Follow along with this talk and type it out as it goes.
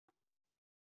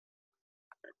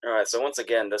All right, so once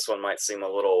again, this one might seem a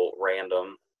little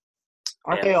random,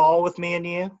 Aren't and they all with me and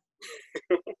you?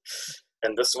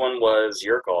 and this one was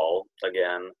your call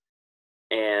again.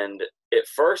 And at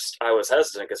first, I was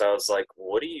hesitant because I was like,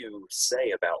 "What do you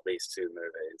say about these two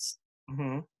movies?"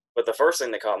 Hmm. But the first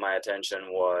thing that caught my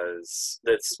attention was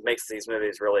that makes these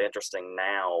movies really interesting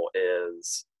now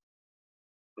is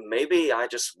maybe I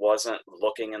just wasn't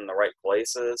looking in the right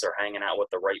places or hanging out with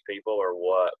the right people or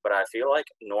what, but I feel like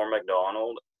Norm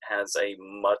Macdonald has a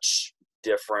much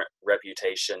different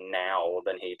reputation now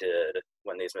than he did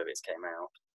when these movies came out.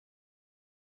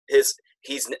 His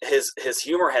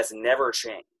humor has never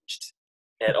changed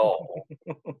at all.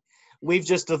 We've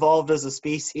just evolved as a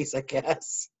species, I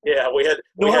guess. Yeah, we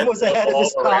Norm had was to ahead of evolve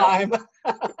his around time.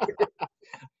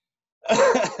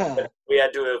 we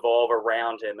had to evolve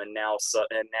around him, and now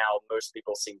most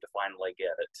people seem to finally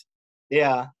get it.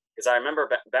 Yeah. Because I remember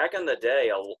back in the day,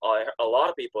 a lot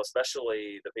of people,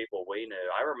 especially the people we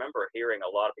knew, I remember hearing a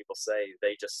lot of people say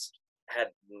they just had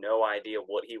no idea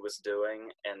what he was doing,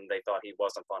 and they thought he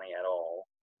wasn't funny at all.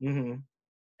 Hmm.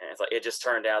 And it's like it just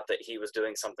turned out that he was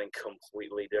doing something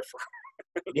completely different.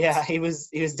 Yeah, he was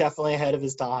definitely ahead of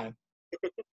his time,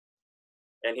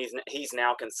 And he's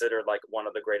now considered like one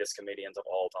of the greatest comedians of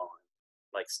all time,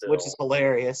 like which is still.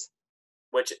 hilarious.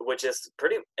 Which is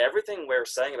pretty everything we're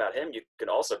saying about him. You can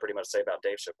also pretty much say about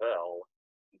Dave Chappelle,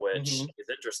 which Hmm. is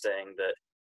interesting that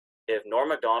if Norm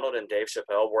Macdonald and Dave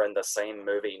Chappelle were in the same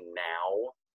movie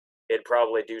now, it'd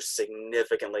probably do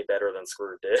significantly better than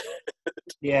Screw did.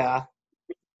 Yeah.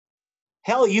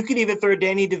 Hell, you could even throw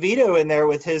Danny DeVito in there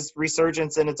with his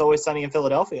resurgence in It's Always Sunny in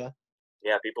Philadelphia.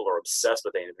 Yeah, people are obsessed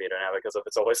with Danny DeVito now because of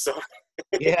It's Always Sunny.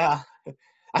 Yeah.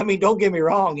 I mean, don't get me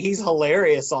wrong. He's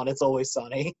hilarious on It's Always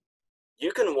Sunny.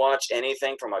 You can watch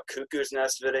anything from a Cuckoo's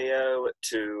Nest video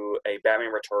to a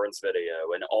Batman Returns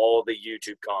video, and all the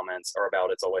YouTube comments are about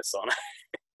It's Always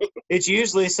Sunny. It's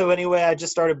usually so anyway. I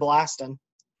just started blasting.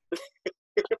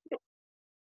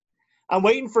 I'm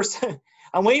waiting for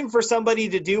I'm waiting for somebody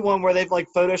to do one where they've like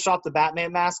photoshopped the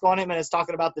Batman mask on him, and it's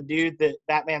talking about the dude that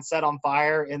Batman set on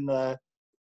fire in the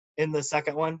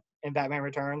second one in Batman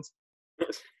Returns.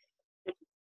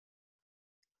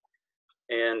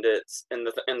 And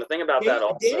the thing about that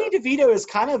Danny also, DeVito has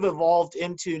kind of evolved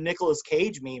into Nicolas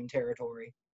Cage meme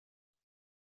territory.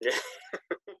 yeah.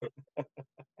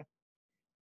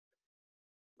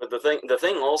 But the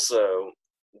thing also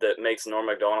that makes Norm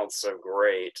Macdonald so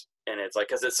great, and it's like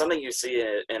because it's something you see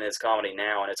in his comedy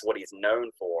now, and it's what he's known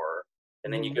for.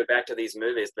 And then you Hmm. go back to these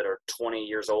movies that are 20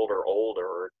 years old or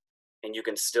older, and you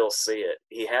can still see it.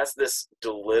 He has this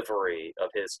delivery of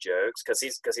his jokes because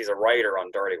he's a writer on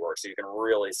Dirty Work, so you can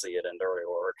really see it in Dirty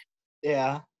Work.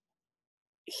 Yeah,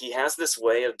 He has this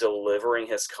way of delivering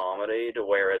his comedy to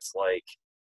where it's like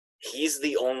he's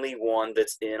the only one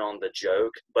that's in on the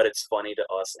joke, but it's funny to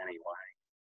us anyway.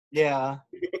 yeah.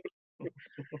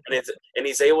 And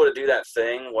he's able to do that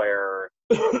thing where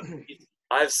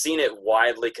I've seen it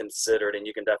widely considered, and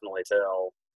you can definitely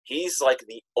tell he's like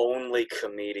the only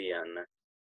comedian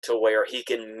to where he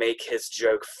can make his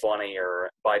joke funnier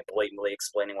by blatantly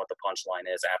explaining what the punchline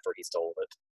is after he's told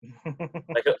it.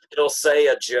 Like he'll say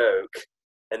a joke,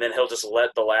 and then he'll just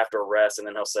let the laughter rest, and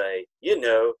then he'll say,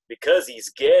 because he's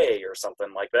gay or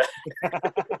something like that,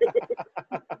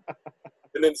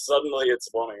 and then suddenly it's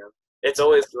funnier. It's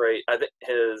always great. I think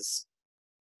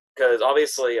because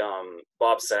obviously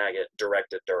Bob Saget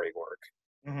directed Dirty Work,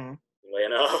 Hmm.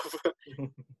 enough.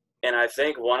 And I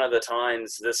think one of the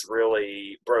times this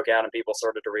really broke out and people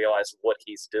started to realize what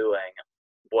he's doing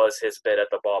was his bit at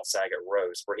the Bob Saget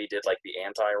roast, where he did like the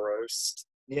anti-roast.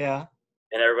 Yeah.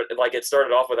 And everybody, like, it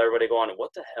started off with everybody going,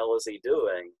 "What the hell is he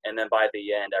doing?" And then by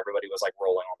the end, everybody was like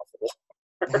rolling on the floor.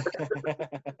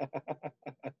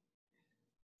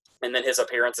 And then his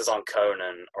appearances on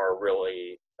Conan are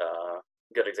really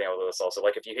good example of this. Also,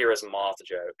 like if you hear his moth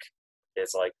joke,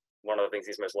 it's like one of the things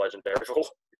he's most legendary for.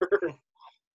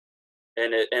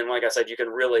 And like I said, you can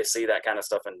really see that kind of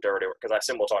stuff in Dirty Work, because I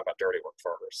assume we'll talk about Dirty Work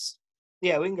first.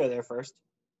 Yeah, we can go there first.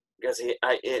 Because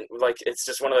it's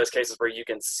just one of those cases where you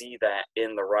can see that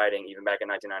in the writing, even back in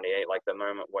 1998, like the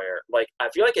moment where, like, I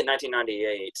feel like in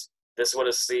 1998, this would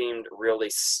have seemed really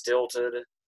stilted,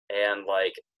 and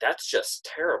like that's just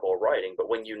terrible writing. But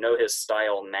when you know his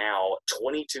style now,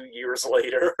 22 years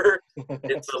later,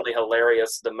 it's really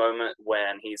hilarious. The moment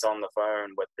when he's on the phone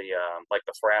with the like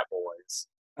the frat boys,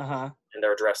 Uh-huh. and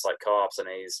they're dressed like cops, and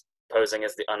he's posing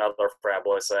as another frat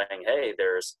boy saying, "Hey,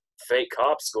 there's fake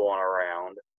cops going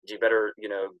around. You better,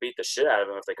 beat the shit out of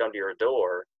them if they come to your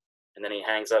door." And then he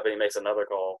hangs up and he makes another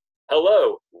call.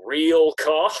 "Hello, real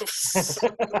cops?"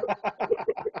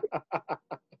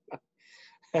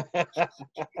 And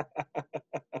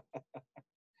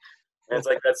it's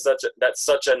like that's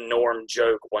such a Norm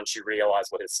joke once you realize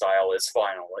what his style is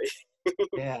finally.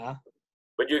 Yeah.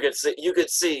 But you could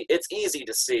see it's easy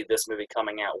to see this movie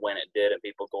coming out when it did, and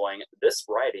people going, "This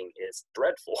writing is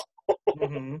dreadful."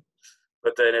 Mm-hmm.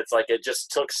 But then it's like it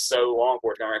just took so long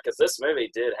for it to come around because this movie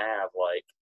did have like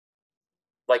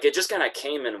it just kind of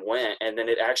came and went, and then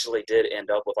it actually did end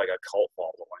up with like a cult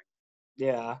following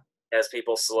Yeah. as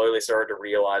people slowly started to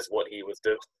realize what he was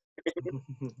doing.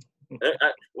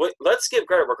 Let's give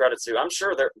credit where credit's due. I'm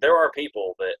sure there are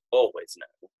people that always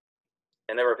know,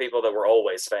 and there were people that were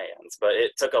always fans, but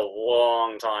it took a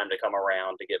long time to come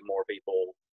around to get more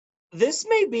people. This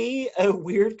may be a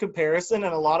weird comparison,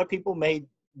 and a lot of people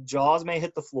jaws may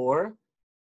hit the floor.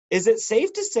 Is it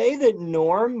safe to say that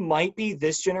Norm might be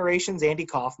this generation's Andy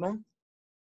Kaufman?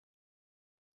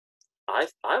 I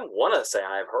want to say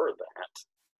I've heard that,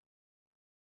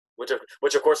 which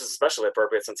of course is especially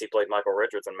appropriate since he played Michael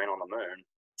Richards in Man on the Moon,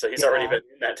 so he's already been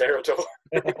in that territory.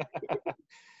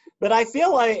 But I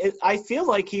feel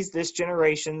like he's this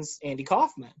generation's Andy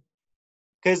Kaufman,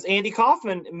 because Andy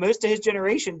Kaufman, most of his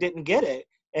generation didn't get it,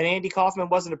 and Andy Kaufman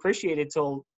wasn't appreciated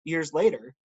till years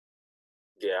later.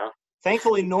 Yeah.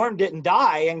 Thankfully, Norm didn't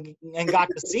die and got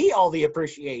to see all the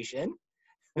appreciation.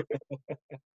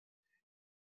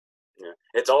 Yeah.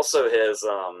 It's also his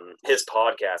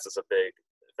podcast is a big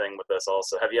thing with this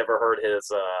also. Have you ever heard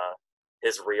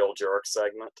his Real Jerk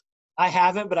segment? I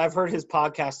haven't, but I've heard his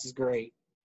podcast is great.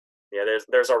 Yeah,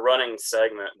 there's a running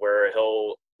segment where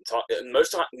he'll talk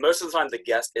most of the time the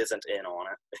guest isn't in on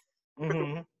it.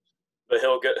 Mm-hmm. But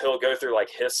he'll go through like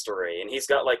history, and he's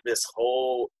got like this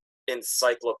whole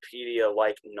encyclopedia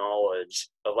like knowledge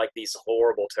of like these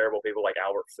horrible, terrible people like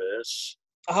Albert Fish.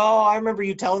 Oh, I remember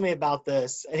you telling me about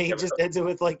this. And he just ends it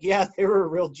with like, yeah, they were a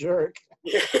real jerk.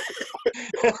 Yeah.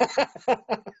 But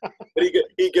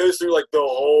he goes through like the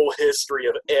whole history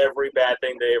of every bad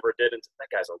thing they ever did, and that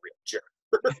guy's a real jerk.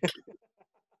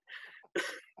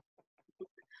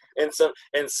 And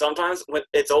sometimes when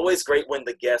it's always great when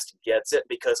the guest gets it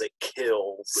because it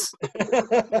kills.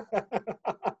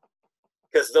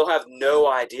 Because they'll have no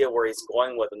idea where he's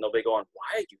going with, and they'll be going,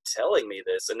 "Why are you telling me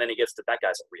this?" And then he gets to that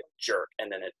guy's a real jerk,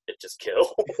 and then it just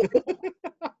kills.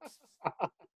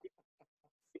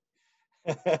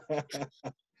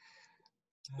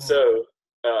 So,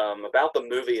 about the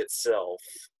movie itself,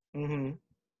 mm-hmm.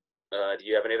 Do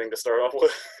you have anything to start off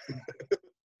with?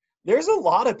 There's a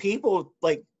lot of people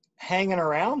like hanging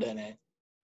around in it.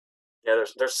 Yeah,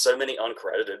 there's so many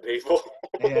uncredited people.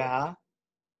 Yeah.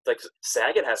 Like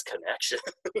Saget has connections.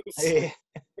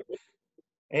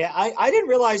 Yeah, I didn't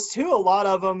realize too a lot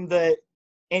of them that,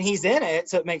 and he's in it,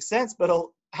 so it makes sense. But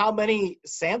how many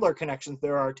Sandler connections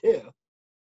there are too?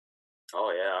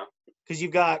 Oh yeah. Because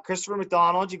you've got Christopher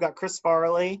McDonald, you've got Chris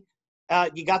Farley,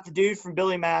 you got the dude from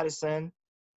Billy Madison,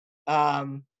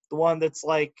 the one that's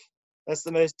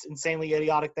the most insanely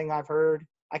idiotic thing I've heard.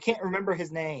 I can't remember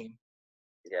his name.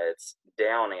 Yeah, it's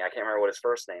Downey. I can't remember what his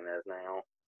first name is now.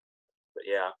 But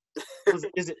yeah.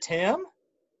 Is it Tim?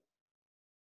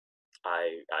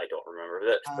 I don't remember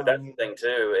that. But that's the thing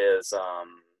too is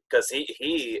because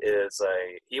he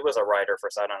was a writer for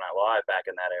Saturday Night Live back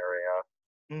in that area.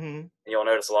 Mm-hmm. And you'll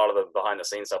notice a lot of the behind the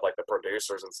scenes stuff, like the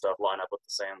producers and stuff, line up with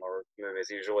the Sandler movies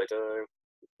usually too.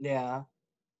 Yeah.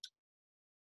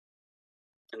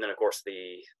 And then of course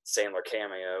the Sandler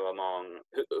cameo among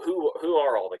who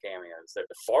are all the cameos?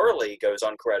 Farley goes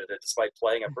uncredited despite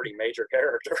playing a pretty major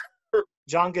character.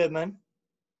 John Goodman.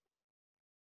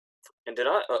 And did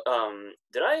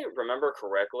I remember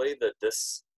correctly that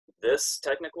this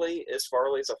technically is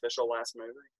Farley's official last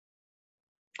movie?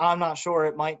 I'm not sure.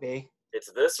 It might be.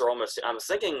 It's this or Almost. I was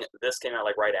thinking this came out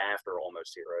like right after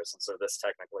Almost Heroes, and so this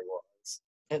technically was.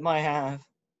 It might have.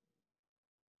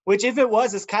 Which, if it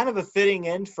was, is kind of a fitting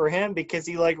end for him because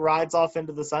he like rides off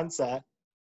into the sunset.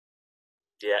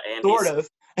 Yeah, and sort of.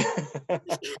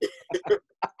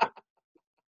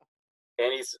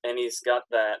 and he's got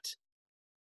that.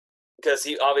 Because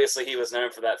he was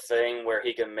known for that thing where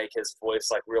he can make his voice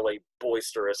like really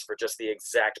boisterous for just the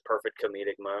exact perfect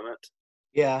comedic moment.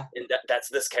 Yeah. And that's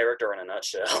this character in a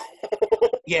nutshell.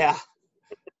 Yeah.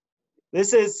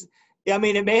 This is, I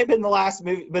mean, it may have been the last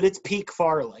movie, but it's peak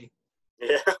Farley.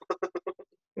 Yeah.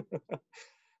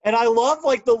 And I love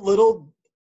like the little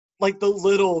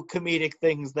comedic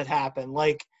things that happen.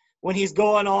 Like when he's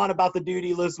going on about the dude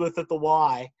he lives with at the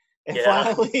Y. And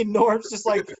finally, Norm's just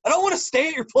like, I don't want to stay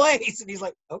at your place. And he's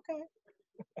like, okay.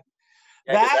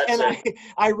 Yeah,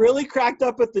 I really cracked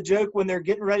up at the joke when they're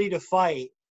getting ready to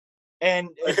fight. And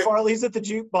Farley's at the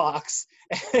jukebox,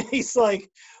 and he's like,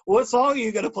 "What song are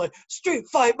you gonna play?" "Street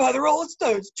Fight by the Rolling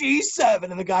Stones, G7."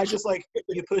 And the guy's just like,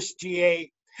 "You push G8."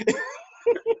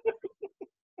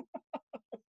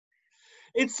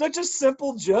 It's such a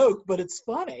simple joke, but it's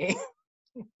funny.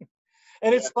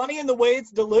 And it's funny in the way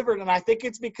it's delivered, and I think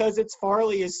it's because it's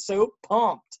Farley is so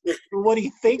pumped for what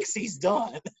he thinks he's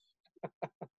done.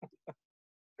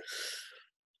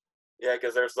 Yeah,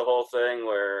 because there's the whole thing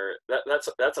where that's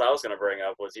what I was going to bring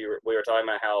up was we were talking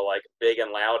about how like big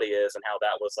and loud he is and how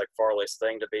that was like Farley's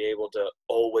thing to be able to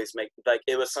always make like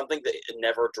it was something that it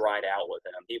never dried out with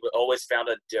him. He always found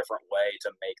a different way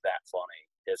to make that funny,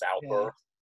 his outburst. Yeah.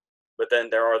 But then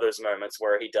there are those moments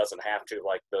where he doesn't have to,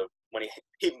 like when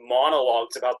he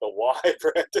monologues about the why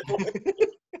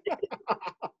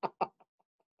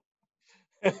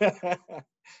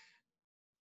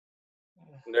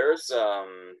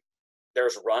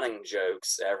There's running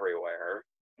jokes everywhere.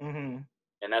 Mm-hmm.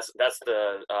 And that's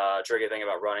the tricky thing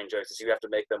about running jokes is you have to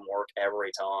make them work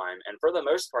every time. And for the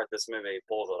most part, this movie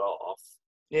pulls it off.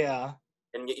 Yeah.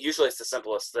 And usually it's the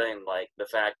simplest thing, like the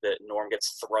fact that Norm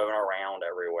gets thrown around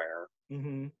everywhere.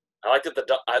 Mm-hmm. I like that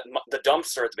the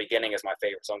dumpster at the beginning is my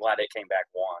favorite, so I'm glad it came back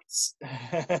once.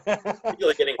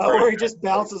 Really getting where he just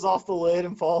bounces off the lid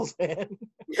and falls in.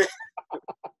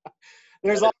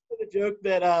 There's also the joke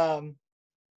that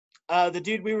the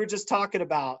dude we were just talking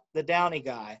about, the Downey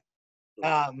guy,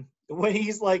 when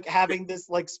he's like having this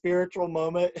like spiritual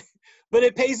moment, but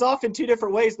it pays off in two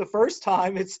different ways. The first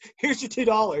time it's here's your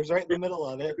 $2 right in the middle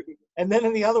of it, and then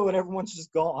in the other one everyone's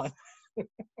just gone.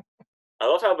 I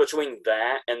love how between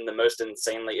that and the most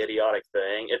insanely idiotic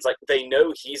thing, it's like they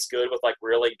know he's good with like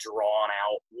really drawn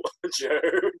out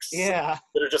jokes. Yeah.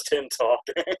 That are just him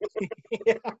talking.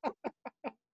 Yeah.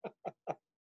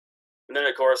 And then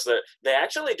of course they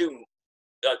actually do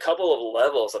a couple of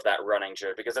levels of that running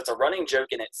joke because it's a running joke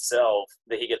in itself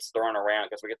that he gets thrown around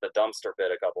because we get the dumpster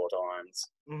bit a couple of times.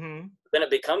 Mm-hmm. Then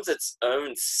it becomes its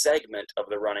own segment of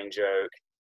the running joke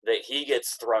that he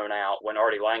gets thrown out when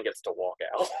Artie Lang gets to walk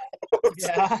out.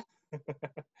 Yeah.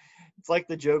 It's like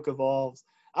the joke evolves.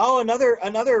 Oh,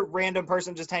 another random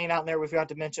person just hanging out in there we forgot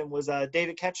to mention was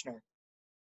David Koechner.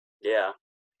 Yeah.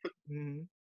 Mm-hmm.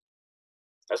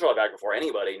 That's probably back before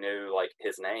anybody knew like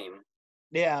his name.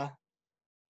 Yeah.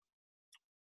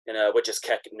 Which is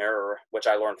Koechner, which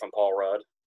I learned from Paul Rudd.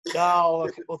 Oh,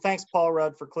 okay. Well, thanks, Paul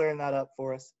Rudd, for clearing that up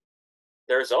for us.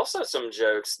 There's also some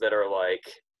jokes that are like,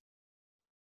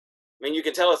 I mean, you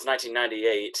can tell it's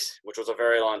 1998, which was a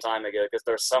very long time ago, because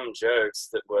there's some jokes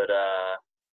that would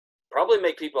probably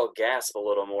make people gasp a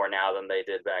little more now than they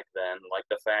did back then. Like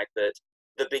the fact that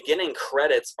the beginning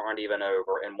credits aren't even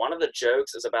over, and one of the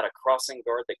jokes is about a crossing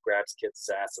guard that grabs kids'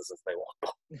 asses as they walk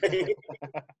by.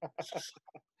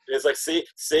 It's like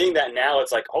seeing that now,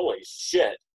 it's like, holy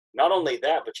shit. Not only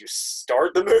that, but you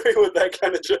start the movie with that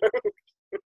kind of joke.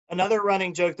 Another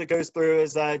running joke that goes through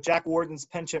is Jack Warden's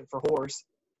penchant for horse.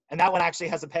 And that one actually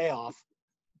has a payoff.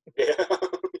 Yeah.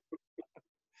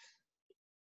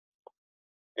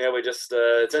 Yeah, we just,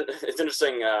 it's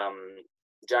interesting.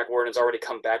 Jack Warden's already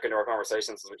come back into our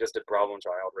conversation since we just did Problem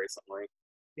Child recently.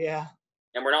 Yeah.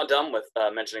 And we're not done with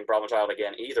mentioning Problem Child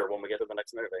again either when we get to the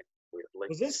next movie. Weirdly.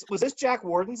 Was this Jack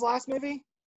Warden's last movie?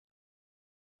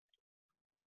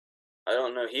 I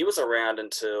don't know. He was around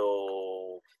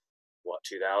until,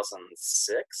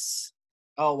 2006?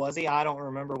 Oh, was he? I don't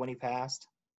remember when he passed.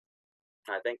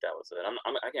 I think that was it.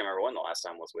 I can't remember when the last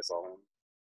time was we saw him.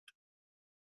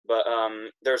 But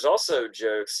there's also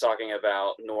jokes talking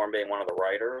about Norm being one of the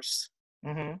writers.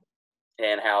 Mm-hmm.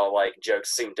 And how, like,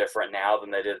 jokes seem different now than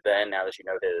they did then, now that you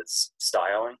know his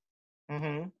styling.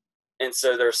 Mm-hmm. And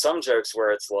so there's some jokes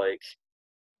where it's like,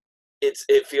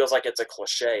 it feels like it's a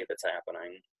cliche that's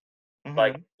happening. Mm-hmm.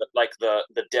 Like the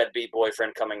deadbeat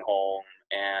boyfriend coming home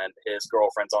and his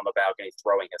girlfriend's on the balcony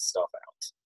throwing his stuff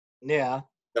out. Yeah.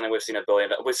 Something we've seen it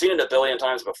a billion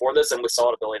times before this, and we saw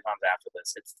it a billion times after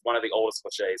this. It's one of the oldest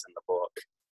cliches in the book.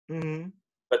 Mm-hmm.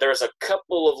 But there's a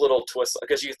couple of little twists,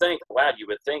 because you would think,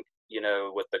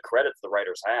 with the credits the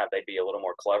writers have, they'd be a little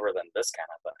more clever than this kind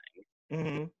of thing.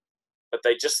 Mm-hmm. But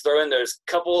they just throw in those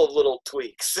couple of little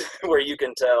tweaks where you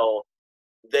can tell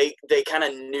they kind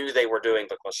of knew they were doing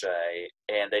the cliche,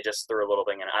 and they just threw a little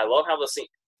thing in. I love how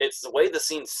it's the way the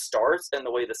scene starts and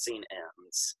the way the scene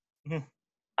ends. Mm-hmm.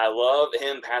 I love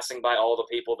him passing by all the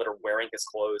people that are wearing his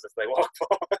clothes as they walk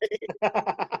by.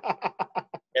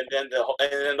 And then the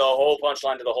whole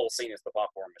punchline to the whole scene is the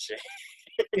popcorn machine.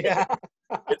 Yeah.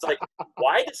 It's like,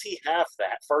 why does he have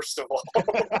that, first of all?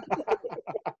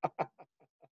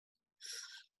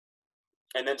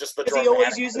 And then just the because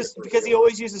he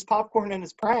always uses popcorn in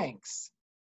his pranks.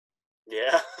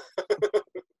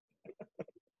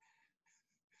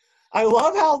 I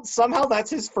love how somehow that's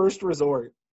his first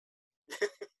resort.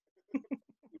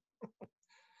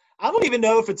 I don't even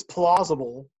know if it's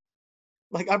plausible.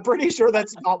 Like, I'm pretty sure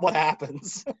that's not what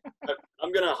happens.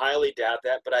 I'm gonna highly doubt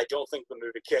that, but I don't think the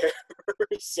movie cares.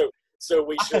 so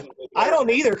we shouldn't. I don't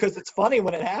either, because it's funny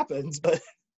when it happens, but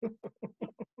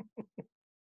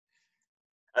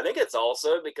I think it's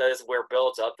also because we're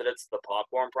built up that it's the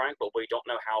popcorn prank, but we don't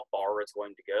know how far it's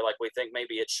going to go. Like, we think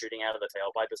maybe it's shooting out of the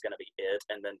tailpipe is going to be it,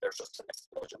 and then there's just an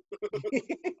explosion.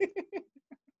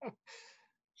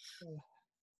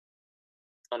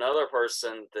 Another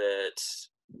person that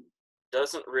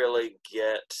doesn't really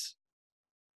get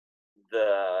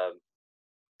the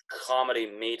comedy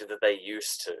meat that they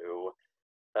used to.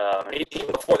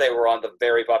 Even before they were on the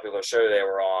very popular show they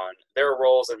were on, their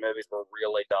roles in movies were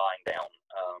really dying down.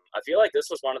 I feel like this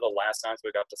was one of the last times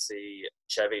we got to see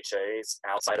Chevy Chase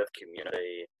outside of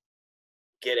Community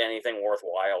get anything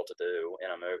worthwhile to do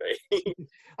in a movie.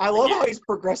 I love how he's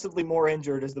progressively more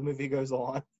injured as the movie goes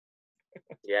on.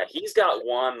 Yeah, he's got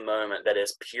one moment that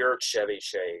is pure Chevy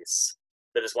Chase.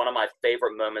 That is one of my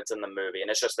favorite moments in the movie, and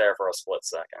it's just there for a split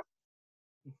second.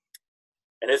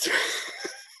 And it's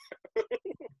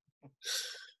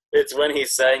it's when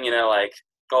he's saying, like,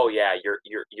 oh yeah, your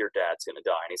dad's gonna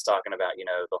die, and he's talking about,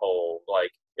 the whole,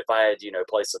 like, if I had,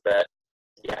 placed a bet,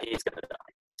 yeah, he's gonna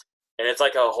die. And it's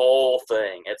like a whole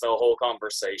thing. It's a whole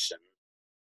conversation.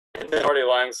 And then Artie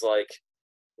Lang's like,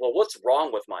 well, what's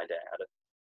wrong with my dad?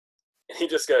 And he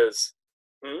just goes,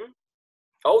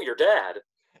 oh, your dad.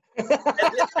 as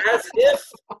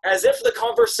if the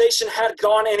conversation had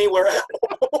gone anywhere else.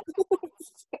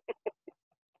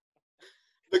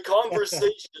 The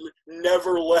conversation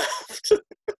never left.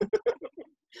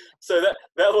 So that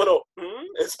little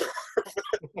is perfect.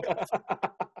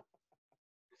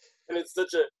 And it's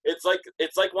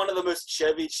like one of the most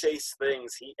Chevy Chase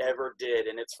things he ever did,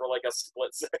 and it's for like a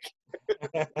split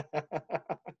second.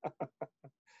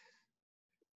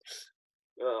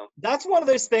 That's one of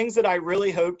those things that I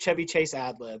really hope Chevy Chase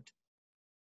ad-libbed.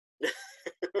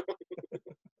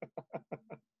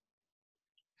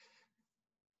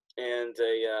 And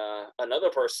another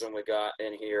person we got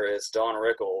in here is Don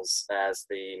Rickles as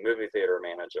the movie theater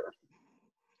manager,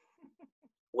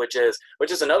 which is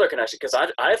another connection, because I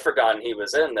had forgotten he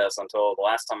was in this until the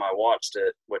last time I watched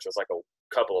it, which was like a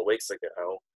couple of weeks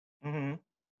ago. Mm-hmm.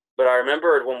 But I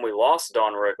remembered when we lost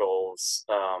Don Rickles,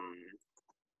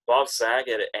 Bob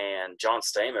Saget and John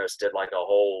Stamos did like a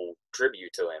whole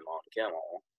tribute to him on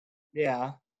Kimmel.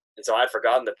 Yeah. And so I'd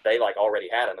forgotten that they like already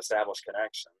had an established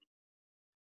connection.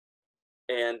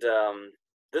 And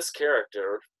this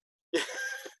character,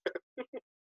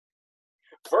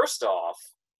 first off,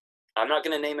 I'm not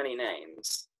going to name any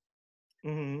names.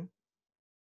 Mm-hmm.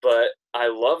 But I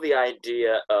love the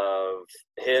idea of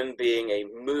him being a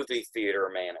movie theater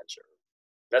manager.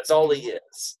 That's all he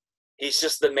is. He's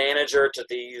just the manager to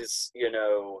these,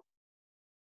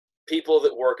 people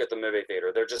that work at the movie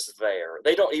theater. They're just there.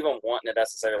 They don't even want to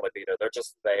necessarily be there. They're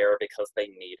just there because they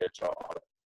need a job.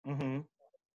 Mm-hmm.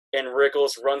 And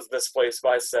Rickles runs this place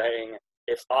by saying,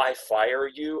 if I fire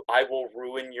you, I will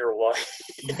ruin your life.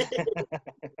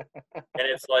 And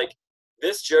it's like,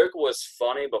 this joke was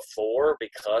funny before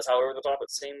because how over the top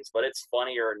it seems, but it's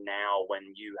funnier now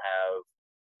when you have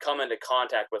come into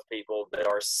contact with people that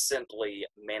are simply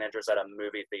managers at a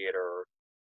movie theater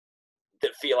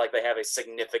that feel like they have a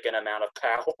significant amount of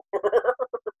power.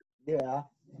 Yeah.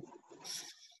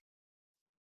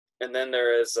 And then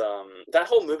there is that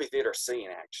whole movie theater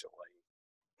scene, actually.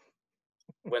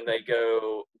 When they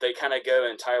kind of go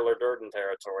in Tyler Durden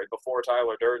territory before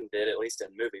Tyler Durden did, at least in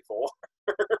movie form.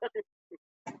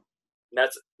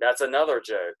 That's another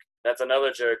joke. That's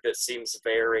another joke that seems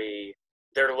very,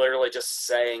 they're literally just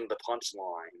saying the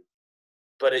punchline.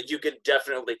 But you could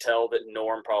definitely tell that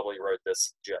Norm probably wrote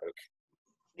this joke.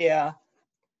 Yeah.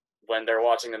 When they're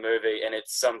watching the movie and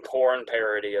it's some porn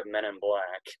parody of Men in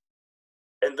Black.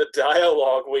 And the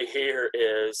dialogue we hear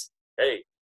is, hey,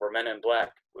 we're Men in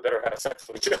Black. We better have sex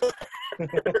with each other.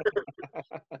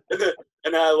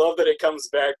 And I love that it comes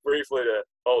back briefly to,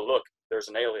 oh, look, there's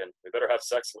an alien. We better have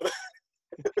sex with it.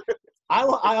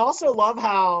 I also love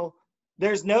how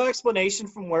there's no explanation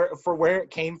for where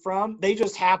it came from. They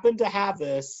just happened to have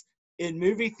this in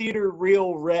movie theater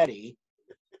reel ready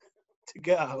to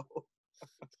go.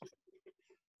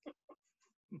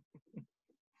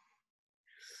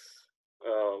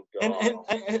 Oh, God.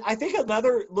 And I think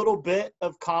another little bit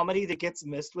of comedy that gets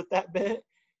missed with that bit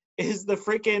is the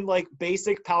freaking like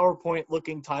basic PowerPoint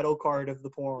looking title card of the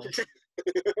porn.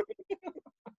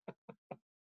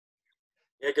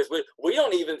 Yeah, because we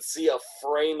don't even see a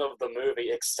frame of the movie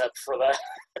except for that.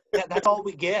 Yeah, that's all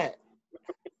we get.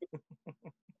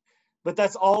 But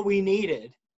that's all we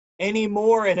needed. Any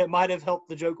more, and it might have helped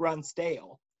the joke run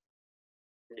stale.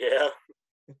 Yeah.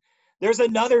 There's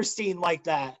another scene like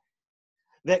that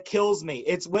kills me.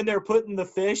 It's when they're putting the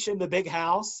fish in the big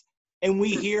house, and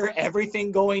we hear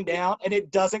everything going down, and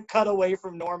it doesn't cut away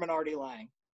from Norm and Artie Lang.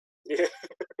 Yeah.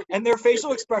 And their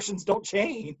facial expressions don't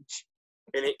change.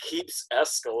 And it keeps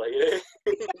escalating.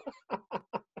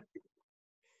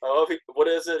 Oh, what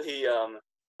is it?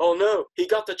 Oh no, he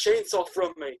got the chainsaw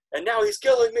from me, and now he's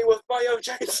killing me with my own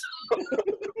chainsaw.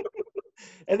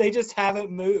 And they just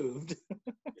haven't moved.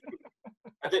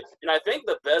 I think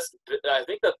the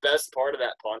best part of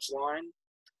that punchline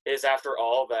is after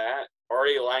all that,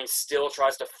 Artie Lang still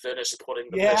tries to finish putting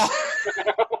the fish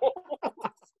down.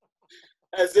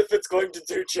 As if it's going to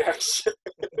do jack shit.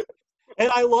 And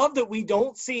I love that we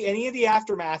don't see any of the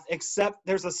aftermath except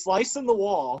there's a slice in the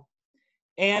wall,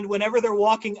 and whenever they're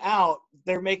walking out,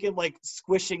 they're making like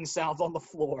squishing sounds on the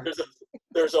floor.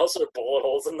 There's also bullet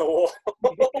holes in the wall.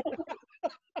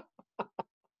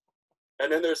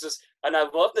 And then there's this, and I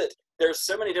love that there's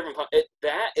so many different.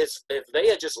 If they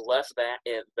had just left that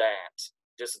at that,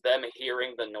 just them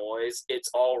hearing the noise, it's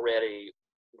already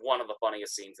one of the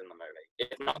funniest scenes in the movie,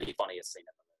 if not the funniest scene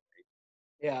in the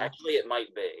movie. Yeah. Actually, it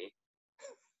might be.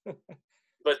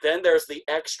 But then there's the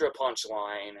extra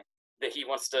punchline that he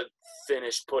wants to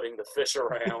finish putting the fish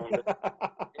around.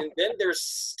 And then there's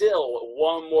still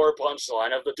one more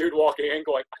punchline of the dude walking in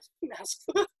going, I didn't ask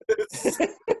for this.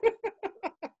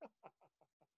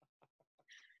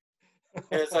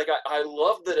 And it's like, I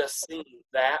love that a scene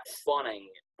that funny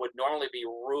would normally be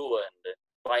ruined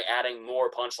by adding more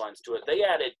punchlines to it. They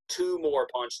added 2 more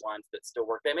punchlines that still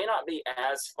work. They may not be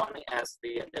as funny as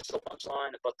the initial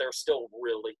punchline, but they're still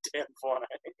really damn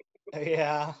funny.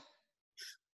 Yeah.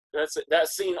 That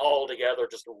scene altogether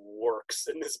just works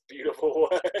in this beautiful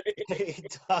way.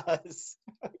 It does.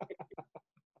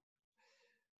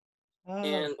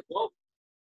 And, well,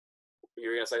 you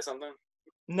were going to say something?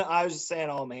 No, I was just saying,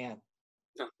 oh man.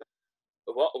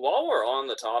 While we're on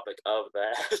the topic of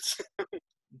that,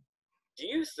 do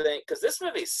you think, because this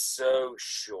movie's so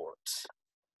short,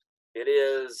 it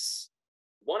is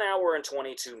 1 hour and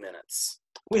 22 minutes.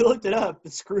 We looked it up.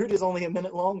 Screwed is only a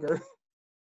minute longer.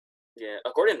 Yeah,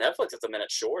 according to Netflix, it's a minute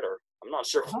shorter. I'm not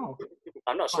sure. Oh.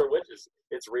 I'm not sure which is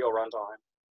its real runtime.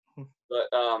 But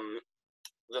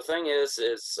the thing is,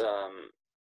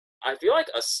 I feel like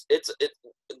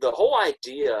the whole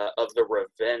idea of the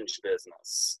revenge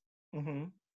business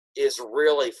is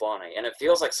really funny, and it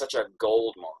feels like such a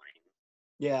gold mine.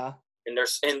 Yeah.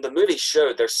 And the movie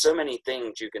showed there's so many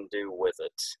things you can do with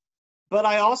it. But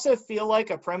I also feel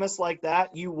like a premise like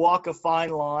that, you walk a fine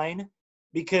line,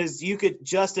 because you could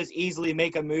just as easily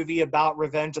make a movie about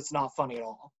revenge that's not funny at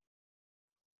all.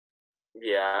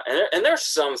 Yeah, and there's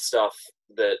some stuff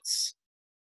that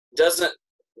doesn't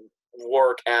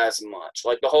work as much.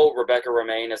 Like the whole Rebecca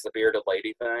Romaine as the bearded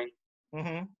lady thing.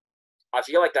 Mm-hmm. I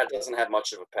feel like that doesn't have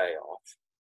much of a payoff.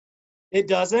 It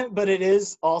doesn't, but it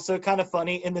is also kind of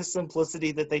funny in the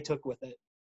simplicity that they took with it.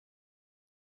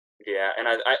 Yeah, and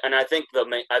I think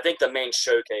the main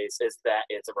showcase is that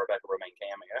it's a Rebecca Romaine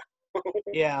cameo.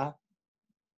 Yeah.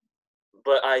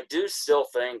 But I do still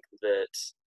think that,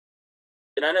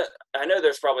 and I know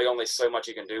there's probably only so much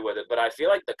you can do with it, but I feel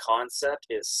like the concept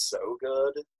is so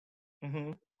good.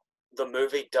 Mm-hmm. The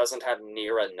movie doesn't have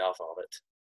near enough of it.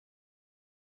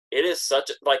 It is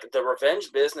like the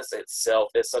revenge business itself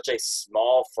is such a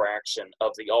small fraction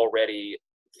of the already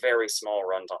very small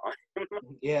runtime.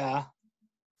 Yeah.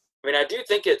 I mean, I do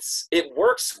think it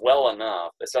works well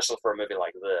enough, especially for a movie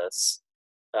like this,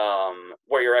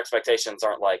 where your expectations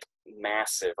aren't like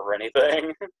massive or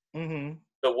anything. Mm-hmm.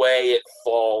 The way it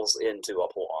falls into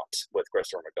a plot with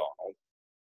Christopher McDonald.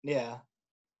 Yeah.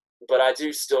 But I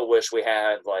do still wish we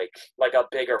had like a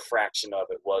bigger fraction of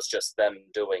it was just them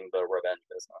doing the revenge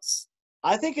business.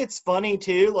 I think it's funny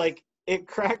too. Like, it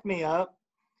cracked me up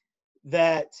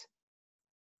that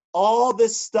all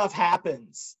this stuff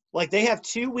happens. Like, they have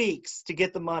 2 weeks to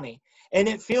get the money, and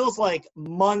it feels like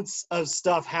months of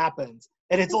stuff happens,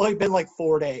 and it's only been like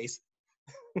 4 days.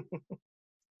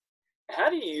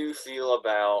 How do you feel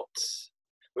about?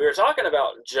 We were talking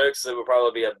about jokes that would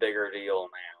probably be a bigger deal now.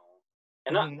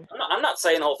 And I'm not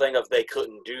saying the whole thing of they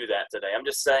couldn't do that today. I'm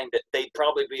just saying that they'd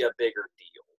probably be a bigger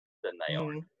deal than they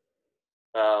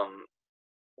are.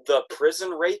 The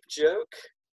prison rape joke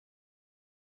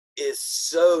is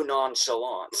so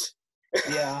nonchalant.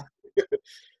 Yeah.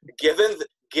 given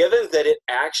that it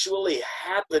actually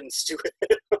happens to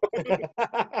him.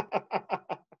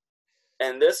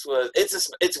 And this was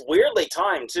it's weirdly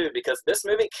timed too, because this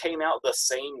movie came out the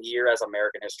same year as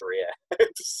American History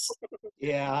X.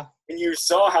 Yeah. And you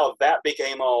saw how that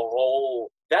became a whole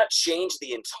that changed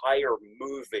the entire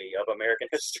movie of American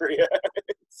History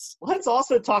X. Let's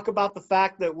also talk about the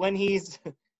fact that when he's,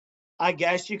 I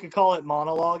guess you could call it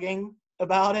monologuing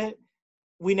about it,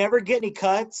 we never get any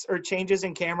cuts or changes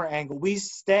in camera angle. We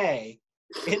stay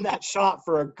in that shot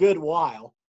for a good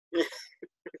while.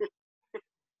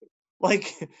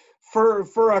 Like,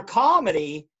 for a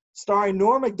comedy starring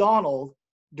Norm Macdonald,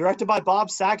 directed by Bob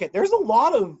Saget, there's a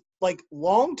lot of, like,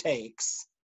 long takes.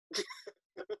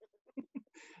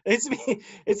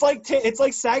 It's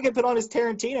like Saget put on his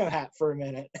Tarantino hat for a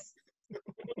minute.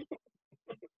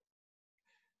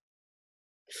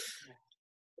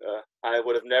 I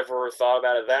would have never thought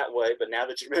about it that way, but now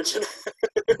that you mention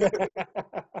it.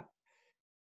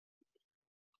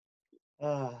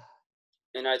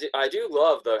 And I do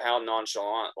love, though, how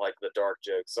nonchalant, like, the dark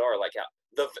jokes are. Like, how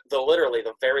literally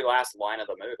the very last line of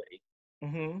the movie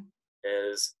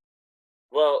is,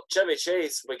 well, Chevy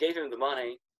Chase, we gave him the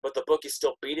money, but the bookie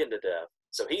still beat him to death.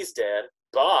 So he's dead.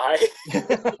 Bye.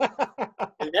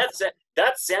 And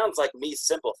that sounds like me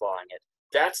simplifying it.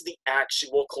 That's the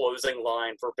actual closing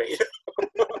line verbatim.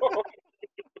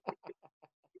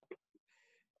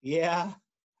 Yeah.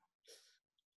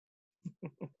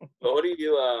 But what do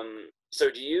you, so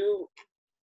do you,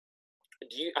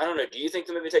 I don't know, do you think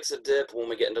the movie takes a dip when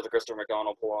we get into the Christopher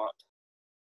McDonald plot?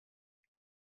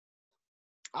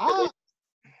 I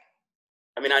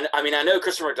mean, I know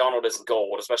Christopher McDonald is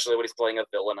gold, especially when he's playing a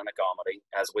villain in a comedy,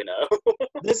 as we know.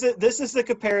 This is the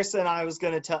comparison I was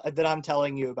that I'm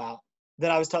telling you about,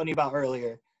 that I was telling you about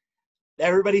earlier.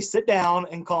 Everybody sit down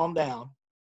and calm down.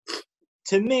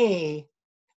 To me,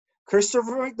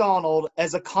 Christopher McDonald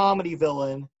as a comedy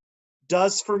villain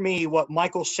does for me what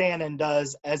Michael Shannon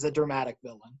does as a dramatic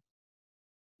villain.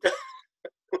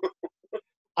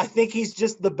 I think he's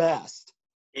just the best.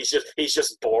 He's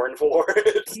just born for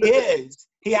it. He is.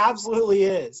 He absolutely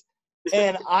is.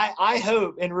 And I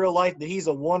hope in real life that he's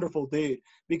a wonderful dude,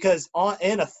 because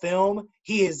in a film,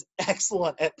 he is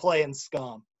excellent at playing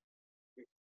scum.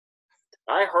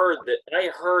 I heard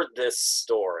this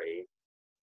story,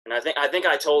 and I think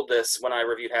I told this when I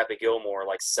reviewed Happy Gilmore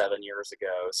like 7 years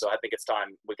ago, so I think it's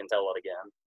time we can tell it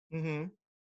again. Mm-hmm.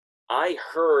 I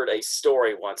heard a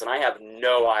story once, and I have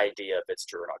no idea if it's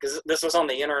true or not, because this was on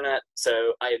the internet,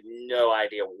 so I have no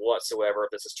idea whatsoever if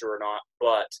this is true or not,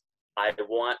 but I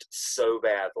want so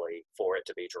badly for it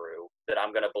to be true that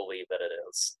I'm going to believe that it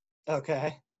is.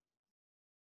 Okay.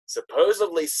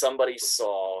 Supposedly somebody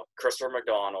saw Christopher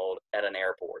McDonald at an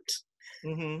airport.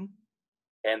 Mm-hmm.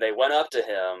 And they went up to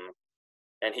him,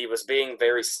 and he was being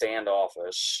very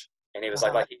standoffish, and he was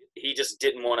like he just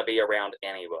didn't want to be around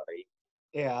anybody.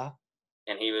 Yeah.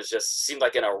 And he was just seemed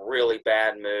like in a really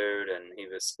bad mood, and he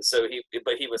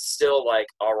was still like,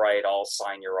 all right, I'll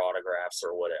sign your autographs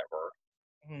or whatever.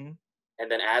 Mm-hmm.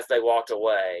 And then as they walked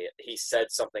away, he said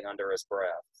something under his breath.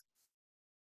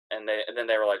 And then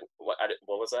they were like, what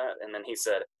was that? And then he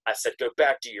said, I said, go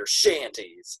back to your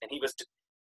shanties. And he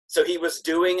was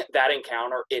doing that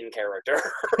encounter in character.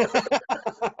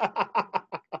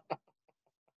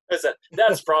 I said,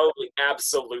 that's probably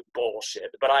absolute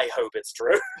bullshit, but I hope it's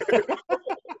true.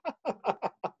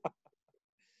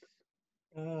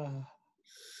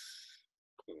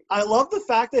 I love the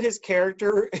fact that his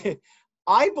character,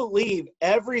 I believe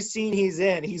every scene he's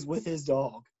in, he's with his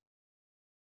dog.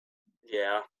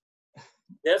 Yeah.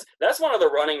 Yes, that's one of the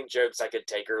running jokes I could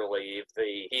take or leave.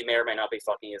 He may or may not be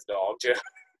fucking his dog joke.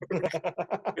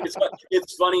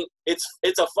 It's funny.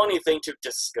 It's a funny thing to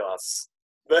discuss,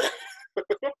 but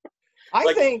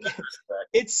I think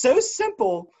it's so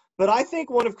simple. But I think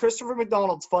one of Christopher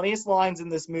McDonald's funniest lines in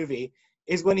this movie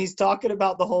is when he's talking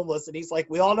about the homeless, and he's like,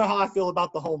 "We all know how I feel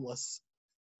about the homeless.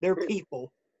 They're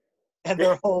people, and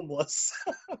they're homeless."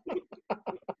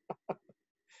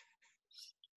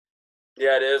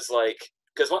 Yeah, it is like.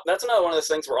 Because that's another one of those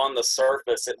things where on the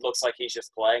surface it looks like he's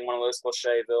just playing one of those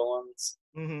cliche villains.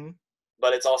 Mm-hmm.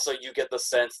 But it's also, you get the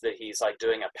sense that he's like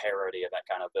doing a parody of that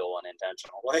kind of villain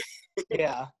intentionally.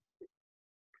 Yeah.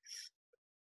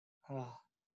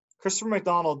 Christopher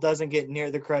McDonald doesn't get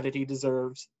near the credit he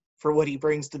deserves for what he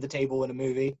brings to the table in a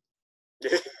movie.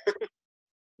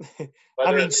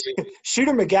 I mean,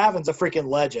 Shooter McGavin's a freaking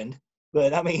legend,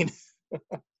 but I mean...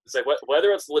 So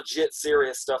whether it's legit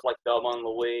serious stuff like Thelma and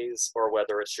Louise or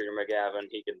whether it's Shooter McGavin,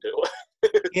 he can do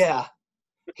it. Yeah.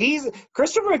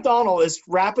 Christopher McDonald is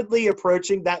rapidly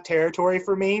approaching that territory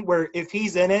for me where if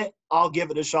he's in it, I'll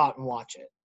give it a shot and watch it.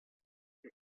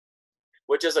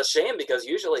 which is a shame because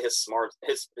usually his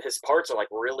parts are like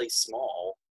really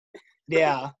small.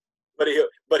 Yeah. But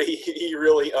he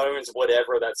really owns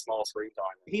whatever that small screen time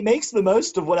is. He makes the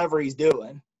most of whatever he's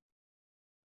doing.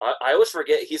 I always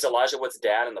forget he's Elijah Wood's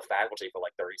dad in The Faculty for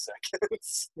like 30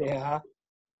 seconds. Yeah.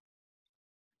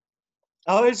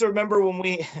 I always remember when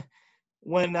way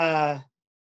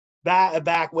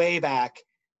back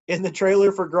in the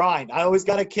trailer for Grind, I always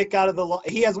got a kick out of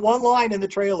he has one line in the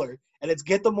trailer, and it's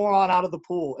 "Get the moron out of the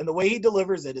pool," and the way he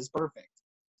delivers it is perfect.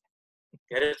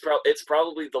 And it's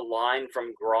probably the line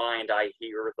from Grind I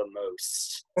hear the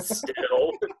most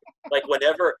still. Like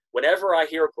whenever I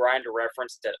hear Grind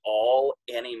referenced at all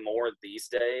anymore these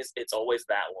days, it's always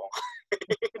that one.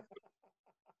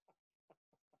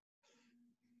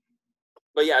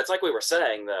 But yeah, it's like we were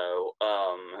saying though,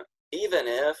 even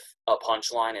if a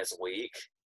punchline is weak,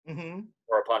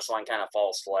 or a punchline kind of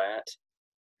falls flat,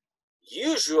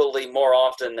 usually more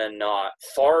often than not,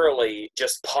 Farley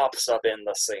just pops up in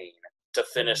the scene to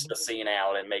finish the scene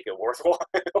out and make it worthwhile.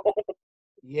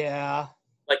 Yeah.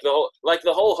 Like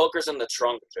the whole hookers in the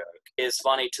trunk joke is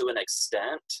funny to an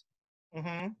extent,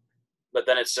 but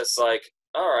then it's just like,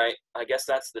 all right, I guess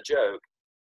that's the joke.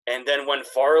 And then when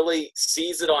Farley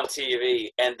sees it on TV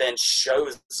and then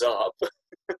shows up,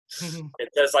 it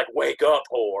says like, "Wake up,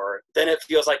 whore," then it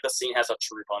feels like the scene has a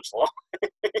true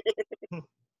punchline.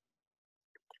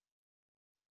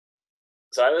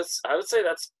 So I would say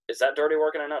is that dirty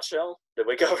work in a nutshell? Did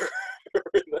we cover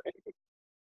everything?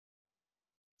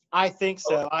 I think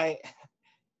so. I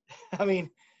mean,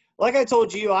 like I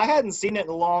told you, I hadn't seen it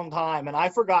in a long time, and I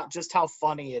forgot just how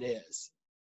funny it is.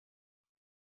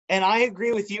 And I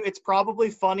agree with you. It's probably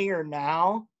funnier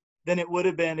now than it would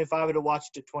have been if I would have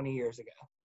watched it 20 years ago.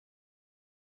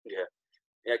 Yeah,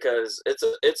 because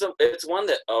it's one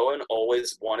that Owen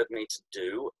always wanted me to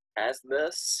do as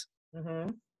this.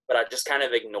 But I just kind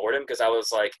of ignored him because I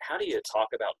was like, how do you talk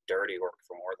about dirty work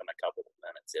for more than a couple of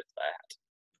minutes, if that?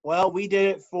 Well, we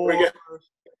did it for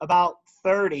about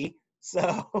 30, so.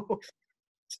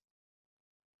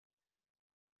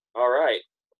 All right.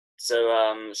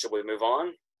 So, should we move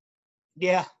on?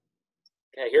 Yeah.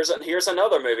 Okay, here's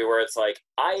another movie where it's like,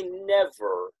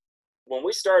 when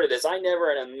we started this, I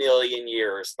never in a million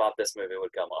years thought this movie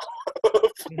would come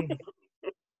up.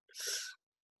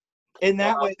 In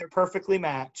that way, they're perfectly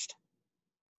matched.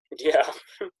 Yeah.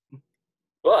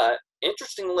 But,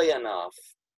 interestingly enough,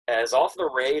 as off the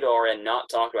radar and not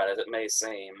talked about as it may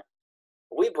seem,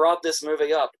 we brought this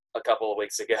movie up a couple of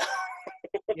weeks ago.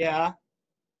 Yeah.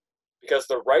 Because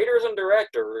the writers and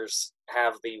directors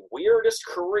have the weirdest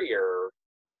career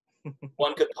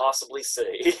one could possibly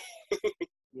see.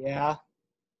 Yeah.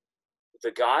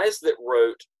 The guys that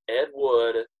wrote Ed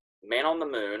Wood, Man on the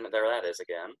Moon, there that is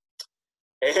again,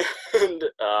 and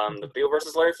The Beale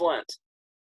versus Larry Flint.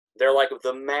 They're like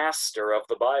the master of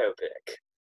the biopic.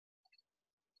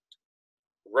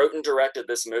 Wrote and directed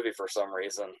this movie for some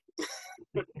reason.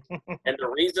 and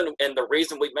the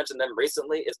reason we mentioned them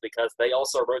recently is because they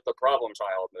also wrote the Problem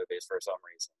Child movies for some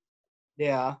reason.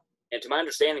 Yeah. And to my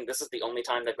understanding, this is the only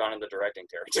time they've gone into directing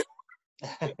territory.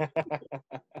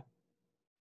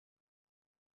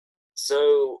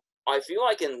 So I feel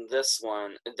like in this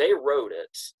one, they wrote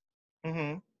it.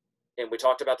 And we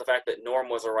talked about the fact that Norm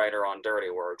was a writer on Dirty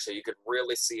Work, so you could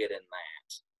really see it in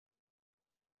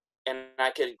that.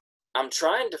 And I'm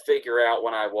trying to figure out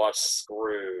when I watched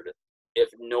Screwed if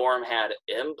Norm had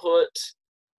input,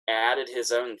 added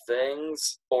his own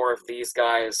things, or if these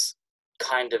guys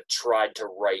kind of tried to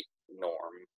write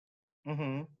Norm.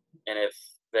 And if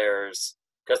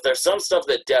because there's some stuff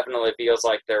that definitely feels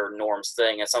like they're Norm's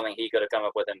thing and something he could have come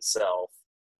up with himself.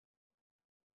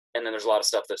 And then there's a lot of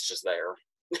stuff that's just there.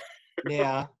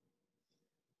 Yeah.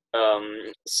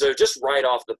 So just right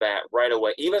off the bat, right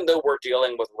away, even though we're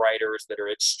dealing with writers that are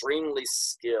extremely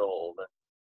skilled,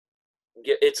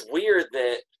 it's weird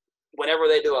that whenever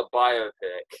they do a biopic,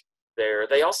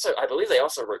 I believe they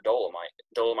also wrote Dolomite.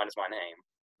 Dolomite Is My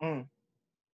Name.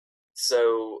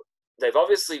 So they've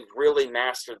obviously really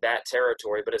mastered that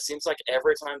territory, but it seems like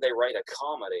every time they write a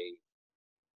comedy,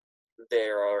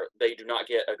 they do not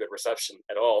get a good reception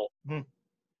at all.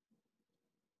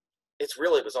 It's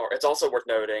really bizarre. It's also worth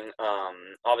noting,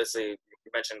 obviously,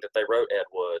 you mentioned that they wrote Ed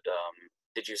Wood.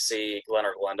 Did you see Glenn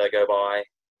or Glenda go by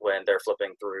when they're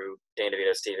flipping through Danny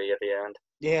DeVito's TV at the end?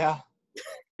 Yeah.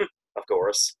 Of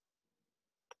course.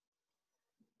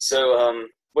 So,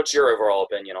 what's your overall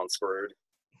opinion on Screwed?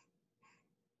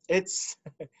 It's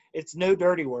no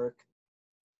dirty work.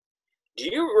 Do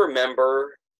you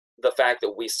remember the fact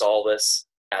that we saw this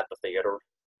at the theater?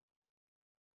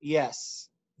 Yes.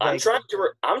 I'm trying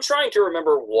to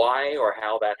remember why or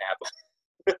how that happened.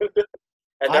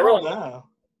 And I don't know.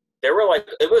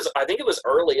 I think it was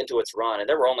early into its run, and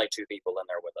there were only 2 people in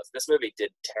there with us. This movie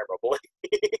did terribly.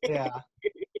 Yeah.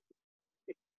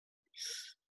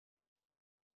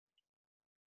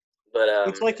 But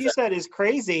Which, like you said, is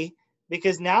crazy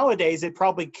because nowadays it'd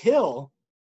probably kill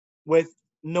with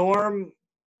Norm,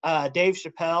 Dave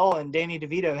Chappelle, and Danny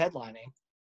DeVito headlining.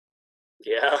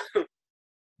 yeah,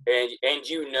 and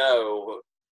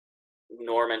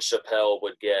Norman Chappelle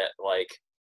would get like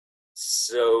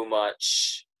so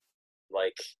much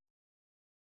like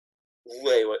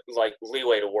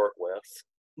leeway to work with,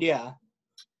 Yeah.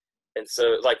 and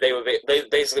so like they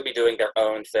basically be doing their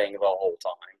own thing the whole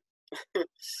time,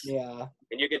 Yeah.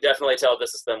 and you can definitely tell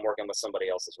this is them working with somebody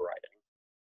else's writing.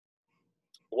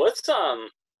 What's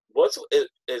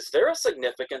is there a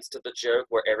significance to the joke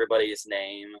where everybody's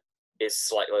name is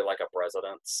slightly like a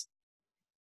president's?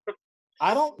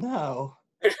 I don't know.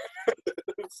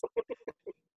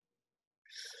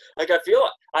 Like I feel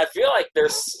like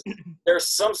there's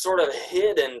some sort of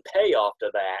hidden payoff to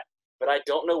that, but I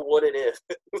don't know what it is.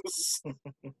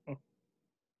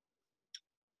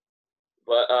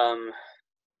 But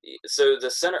so the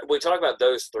center we talk about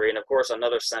those three, and of course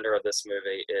another center of this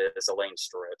movie is Elaine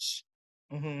Stritch,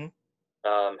 Mm-hmm.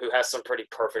 who has some pretty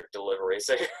perfect deliveries.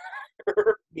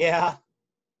 Yeah.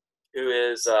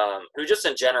 Who just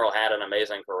in general had an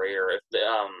amazing career.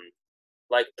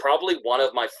 Like probably one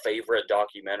of my favorite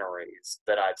documentaries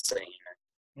that I've seen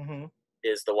Mm-hmm.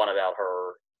 is the one about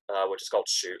her, which is called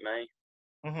Shoot Me.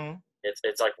 Mm-hmm.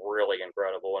 It's like really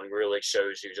incredible and really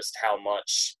shows you just how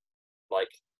much like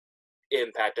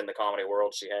impact in the comedy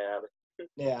world she had.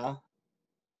 Yeah.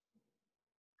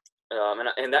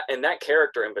 And that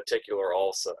character in particular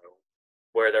also,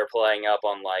 where they're playing up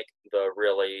on like the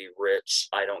really rich,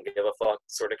 I don't give a fuck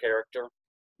sort of character.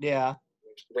 Yeah.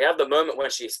 We have the moment when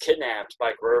she's kidnapped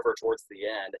by Grover towards the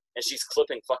end, and she's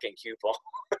clipping fucking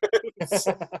coupons.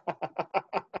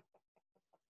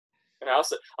 And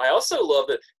I also love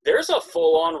that there's a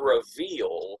full on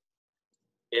reveal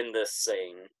in this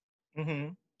scene.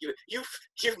 Mm-hmm.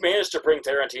 You've managed to bring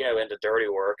Tarantino into dirty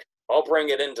work. I'll bring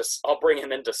him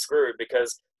into Screwed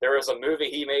because there is a movie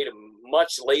he made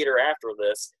much later after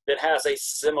this that has a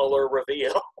similar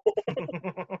reveal.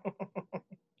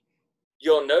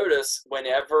 You'll notice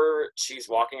whenever she's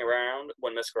walking around,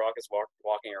 when Miss Croc is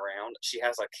walking around, she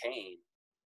has a cane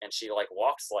and she like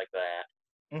walks like that.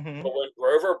 Mm-hmm. But when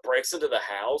Grover breaks into the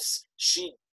house,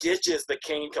 she ditches the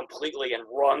cane completely and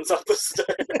runs up the stairs.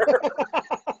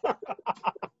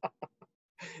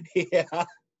 Yeah.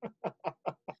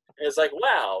 And it's like,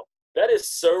 wow, that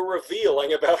is so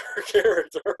revealing about her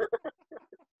character.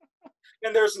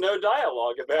 And there's no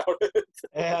dialogue about it.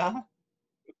 Yeah.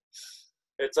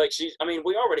 It's like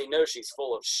we already know she's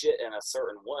full of shit in a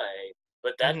certain way,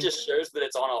 but that Mm-hmm. just shows that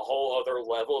it's on a whole other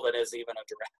level that is even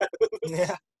addressed.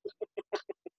 Yeah.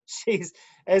 She's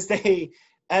as they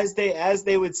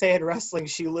would say in wrestling,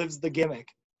 she lives the gimmick.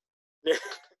 Yeah.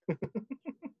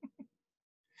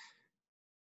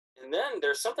 And then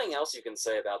there's something else you can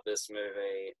say about this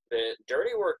movie that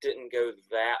Dirty Work didn't go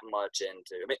that much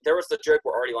into. I mean, there was the joke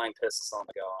where Artie Lang pisses on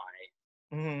the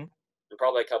guy, Mm-hmm. and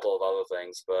probably a couple of other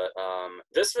things, but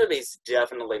this movie's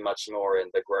definitely much more in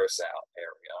the gross out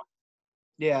area.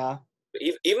 Yeah.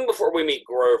 Even before we meet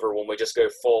Grover, when we just go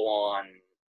full on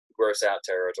gross out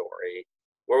territory,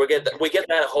 where we get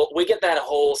that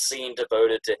whole scene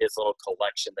devoted to his little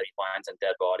collection that he finds in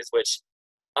dead bodies, which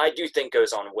I do think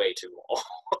goes on way too long.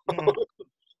 Mm-hmm.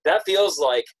 That feels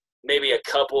like maybe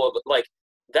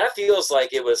that feels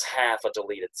like it was half a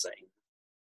deleted scene.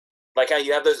 Like how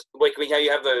you have those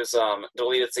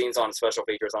deleted scenes on special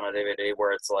features on a DVD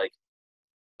where it's like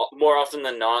more often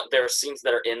than not there are scenes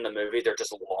that are in the movie, they're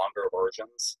just longer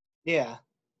versions. Yeah.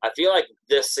 I feel like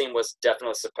this scene was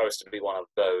definitely supposed to be one of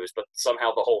those, but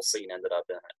somehow the whole scene ended up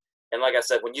in it. And like I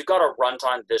said, when you've got a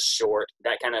runtime this short,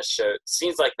 that kind of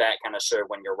scenes like that kind of show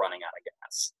when you're running out of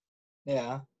gas.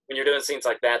 Yeah. When you're doing scenes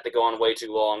like that go on way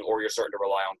too long, or you're starting to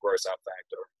rely on gross out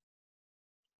factor.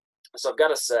 So I've got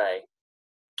to say,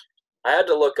 I had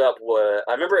to look up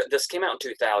I remember this came out in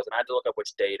 2000. I had to look up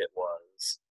which date it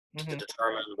was to Mm-hmm.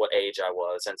 determine what age I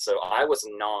was. And so I was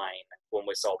 9 when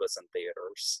we saw this in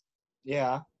theaters.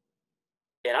 Yeah.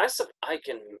 And I was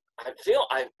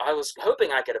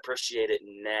hoping I could appreciate it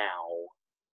now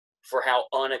for how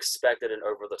unexpected and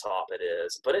over the top it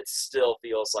is, but it still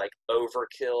feels like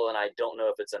overkill, and I don't know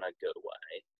if it's in a good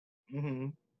way. Mm-hmm.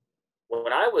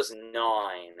 When I was 9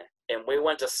 and we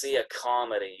went to see a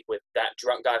comedy with that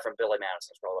drunk guy from Billy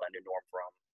Madison's probably what I knew Norm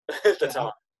from at the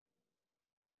time.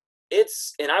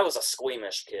 And I was a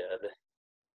squeamish kid.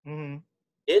 Mm-hmm.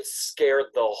 It scared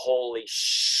the holy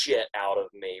shit out of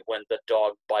me when the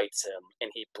dog bites him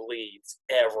and he bleeds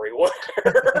everywhere.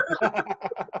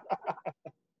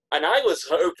 And I was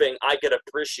hoping I could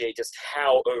appreciate just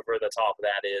how over the top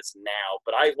that is now,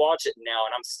 but I watch it now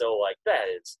and I'm still like, that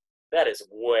is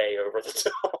way over the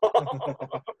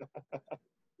top.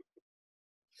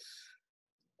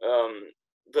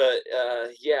 But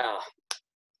yeah,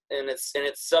 and it's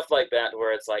stuff like that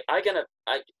where it's like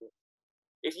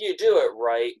if you do it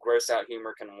right, gross out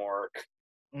humor can work.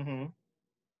 Mm-hmm.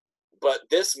 But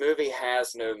this movie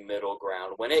has no middle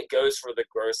ground. When it goes for the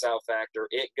gross out factor,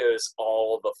 it goes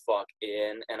all the fuck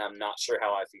in, and I'm not sure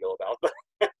how I feel about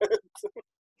that.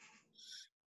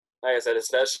 Like I said,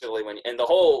 especially when, and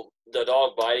the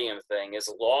dog biting him thing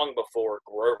is long before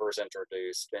Grover's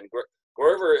introduced, and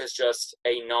Grover is just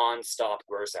a non-stop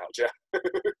gross out joke.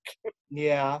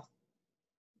 Yeah.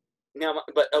 Now,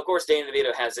 but of course, Danny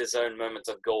DeVito has his own moments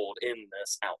of gold in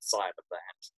this outside of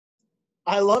that.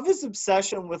 I love his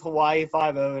obsession with Hawaii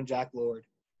Five-0 and Jack Lord.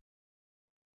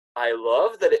 I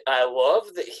love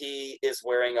that he is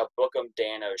wearing a Bookham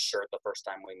Dano shirt the first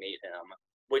time we meet him,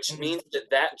 which means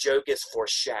that joke is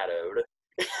foreshadowed.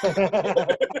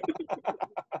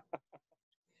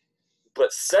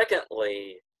 But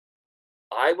secondly,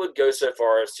 I would go so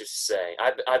far as to say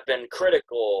I've been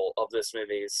critical of this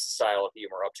movie's style of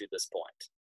humor up to this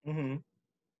point,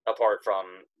 apart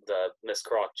from the Miss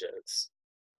Croc jokes.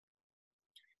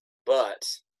 But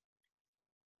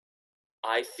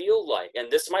I feel like,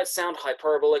 and this might sound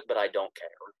hyperbolic, but I don't care.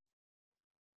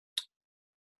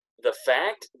 The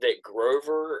fact that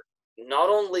Grover not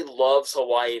only loves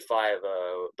Hawaii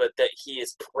Five-0, but that he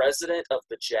is president of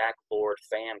the Jack Lord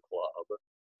fan club,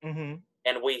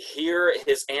 and we hear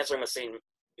his answering machine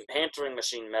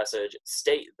message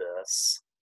state this,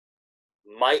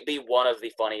 might be one of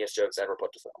the funniest jokes ever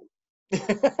put to film.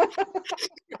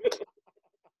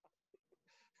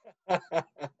 I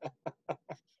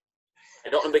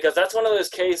don't, because that's one of those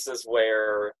cases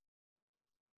where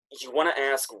you want to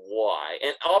ask why,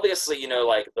 and obviously, you know,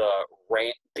 like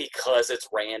because it's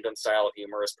random style of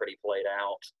humor is pretty played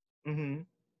out.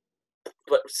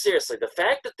 But seriously, the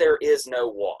fact that there is no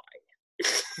why,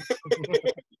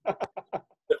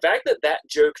 the fact that that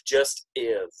joke just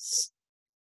is,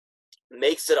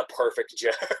 makes it a perfect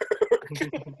joke.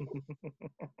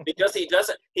 Because he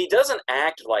doesn't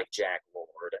act like Jack Lord.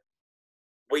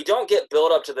 We don't get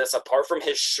build up to this apart from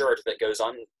his shirt that goes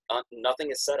on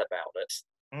nothing is said about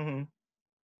it.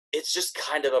 It's just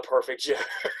kind of a perfect joke.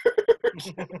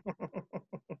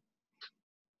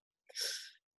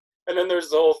 And then there's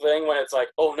the whole thing when it's like,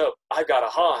 oh no, I've got to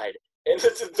hide. And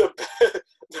the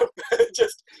bed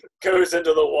just goes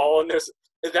into the wall, and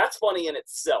that's funny in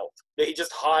itself, that he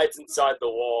just hides inside the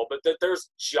wall, but that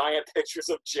there's giant pictures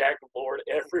of Jack Lord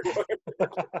everywhere.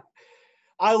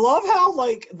 I love how,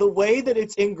 like, the way that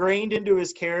it's ingrained into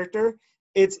his character,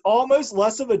 it's almost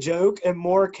less of a joke and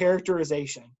more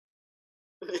characterization.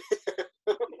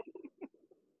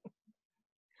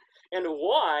 And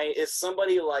why is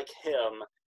somebody like him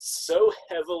so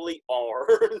heavily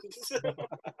armed?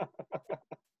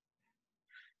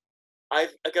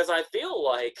 Because I feel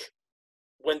like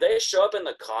when they show up in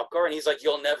the cop car and he's like,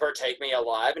 "You'll never take me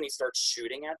alive," and he starts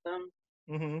shooting at them,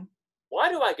 why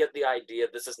do I get the idea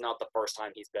this is not the first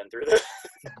time he's been through this?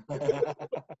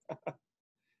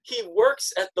 He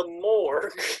works at the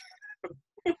morgue.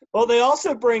 Well, they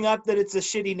also bring up that it's a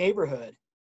shitty neighborhood.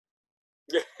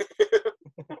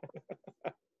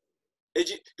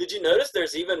 Did you notice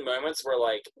there's even moments where,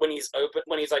 like, when he's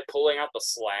like pulling out the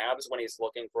slabs when he's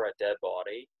looking for a dead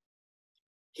body,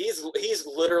 he's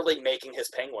literally making his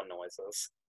penguin noises.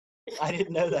 I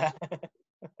didn't know that.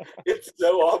 It's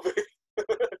so obvious.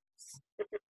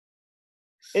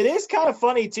 It is kind of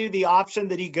funny too, the option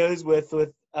that he goes with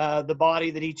the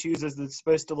body that he chooses that's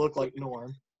supposed to look like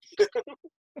Norm.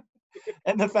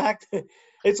 And the fact that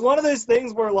it's one of those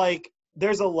things where, like,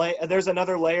 there's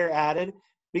another layer added,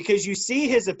 because you see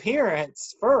his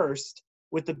appearance first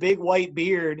with the big white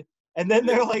beard, and then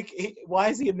they're like, why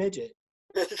is he a midget?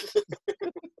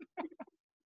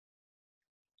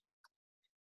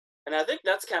 And I think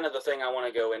that's kind of the thing I want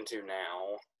to go into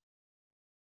now,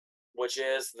 which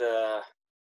is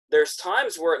there's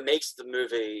times where it makes the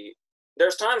movie,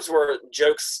 there's times where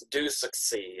jokes do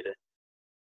succeed,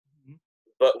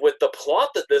 but with the plot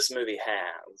that this movie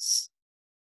has,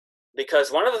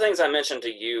 because one of the things I mentioned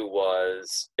to you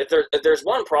was, if there's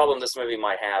one problem this movie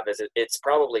might have, is it's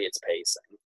probably its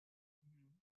pacing.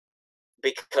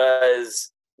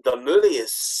 Because the movie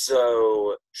is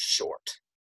so short.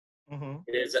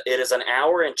 It is an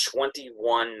hour and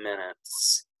 21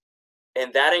 minutes.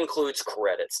 And that includes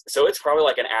credits. So it's probably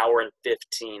like an hour and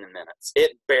 15 minutes.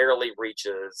 It barely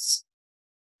reaches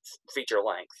feature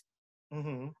length.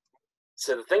 Mm-hmm.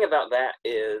 So the thing about that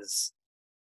is,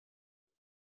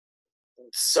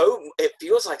 it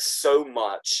feels like so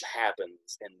much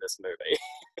happens in this movie.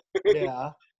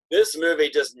 Yeah. This movie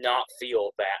does not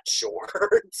feel that short.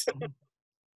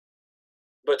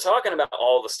 But talking about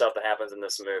all the stuff that happens in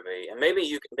this movie, and maybe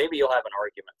you'll have an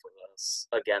argument for this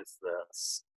against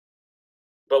this.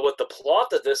 But with the plot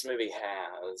that this movie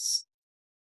has,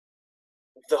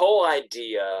 the whole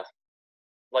idea,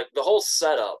 like the whole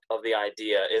setup of the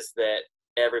idea is that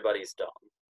everybody's dumb.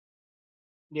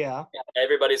 Yeah.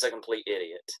 Everybody's a complete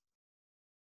idiot.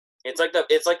 It's like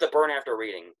the burn after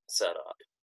reading setup.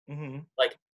 Mm-hmm.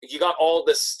 Like, you got all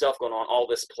this stuff going on, all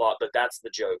this plot, but that's the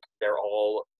joke. They're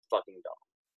all fucking dumb.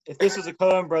 If this was a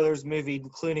Coen Brothers movie,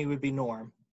 Clooney would be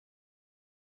Norm.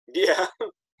 Yeah.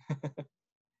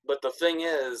 But the thing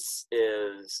is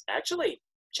actually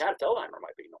Chad Feldheimer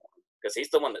might be Norm, because he's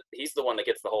the one that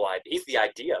gets the whole idea. He's the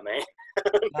idea, man.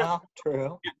 Oh,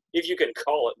 true. If you can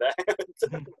call it that.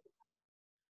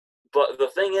 But the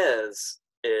thing is,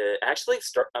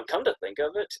 I'm come to think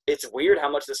of it, it's weird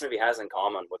how much this movie has in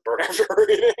common with Burn After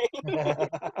Reading.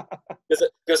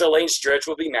 Because Elaine Stritch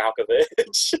would be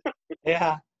Malkovich.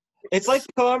 Yeah. It's like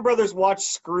the Coen Brothers watched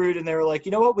Screwed and they were like,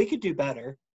 you know what, we could do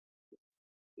better.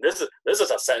 This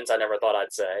is a sentence I never thought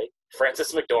I'd say.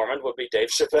 Frances McDormand would be Dave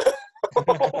Chappelle.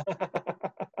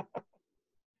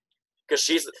 Because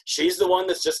she's the one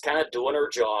that's just kind of doing her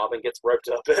job and gets roped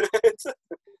up in it.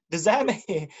 Does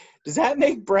that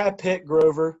make Brad Pitt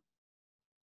Grover?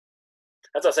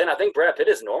 That's what I'm saying. I think Brad Pitt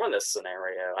is Norm in this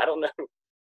scenario. I don't know.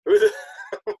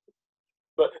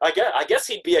 But I guess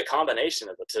he'd be a combination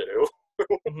of the two.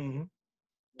 Mm-hmm.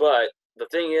 But the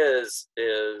thing is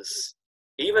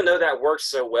even though that works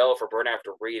so well for Burn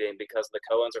After Reading, because the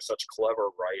Coens are such clever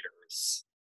writers,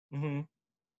 Mm-hmm.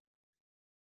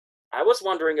 I was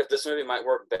wondering if this movie might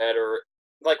work better,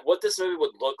 like what this movie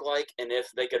would look like, and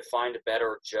if they could find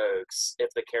better jokes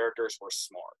if the characters were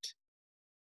smart.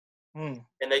 And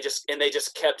they just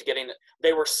kept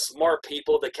they were smart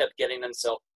people that kept getting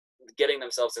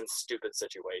themselves in stupid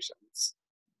situations.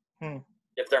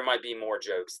 If there might be more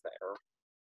jokes there.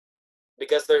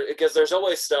 Because there's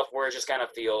always stuff where it just kind of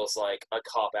feels like a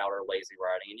cop-out or lazy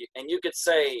writing. And you could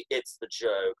say it's the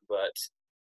joke, but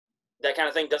that kind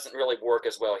of thing doesn't really work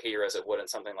as well here as it would in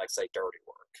something like, say, Dirty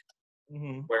Work.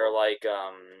 Mm-hmm. Where, like,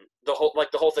 the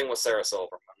whole thing with Sarah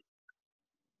Silverman.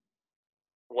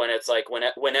 When it's like,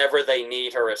 whenever they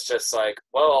need her, it's just like,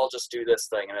 well, I'll just do this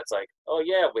thing. And it's like, oh,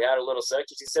 yeah, we had a little sex,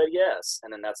 and she said yes.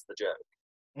 And then that's the joke.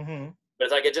 Mm-hmm. But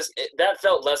it's like, that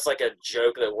felt less like a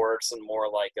joke that works and more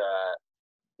like,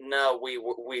 no,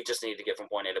 we just need to get from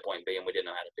point A to point B, and we didn't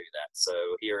know how to do that. So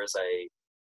here is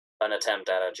an attempt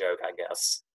at a joke, I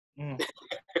guess.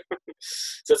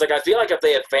 So it's like, I feel like if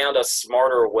they had found a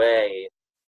smarter way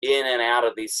in and out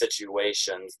of these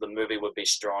situations, the movie would be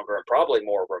stronger and probably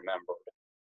more remembered.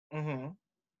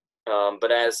 Mm-hmm.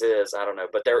 But as is, I don't know.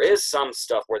 But there is some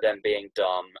stuff where them being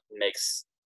dumb makes,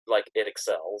 like, it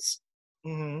excels.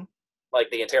 Mm-hmm. Like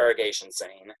the interrogation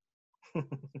scene.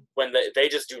 When they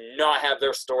just do not have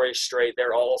their story straight.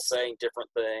 They're all saying different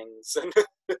things.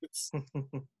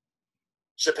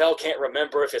 Chappelle can't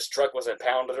remember if his truck was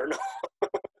impounded or not.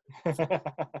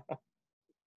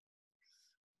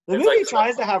 The movie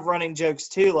tries to have running jokes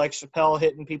too, like Chappelle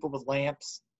hitting people with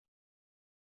lamps.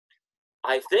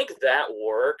 I think that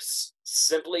works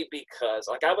simply because,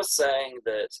 like I was saying,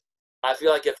 that I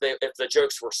feel like if the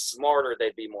jokes were smarter,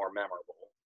 they'd be more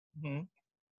memorable. Mm-hmm.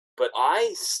 But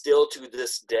I still, to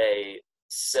this day,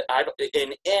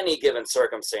 in any given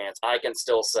circumstance, I can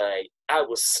still say, I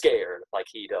was scared, like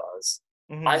he does.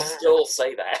 Mm-hmm. I still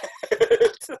say that.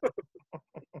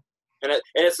 And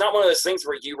it's not one of those things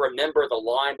where you remember the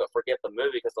line but forget the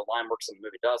movie because the line works and the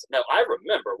movie doesn't. No, I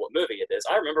remember what movie it is.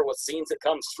 I remember what scenes it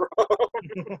comes from.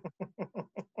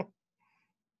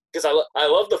 Because I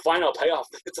love the final payoff.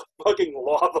 It's a fucking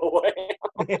lava lamp.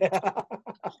 Yeah.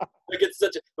 Like, it's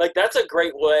that's a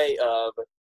great way of,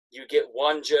 you get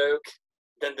one joke,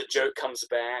 then the joke comes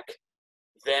back.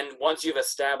 Then once you've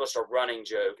established a running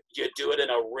joke, you do it in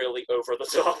a really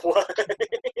over-the-top way.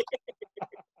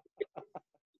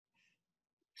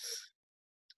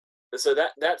 So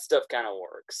that stuff kind of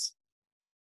works.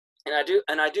 And I do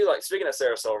like, speaking of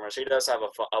Sarah Silverman, she does have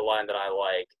a line that I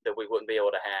like that we wouldn't be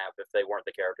able to have if they weren't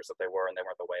the characters that they were and they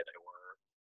weren't the way they were.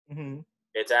 Mm-hmm.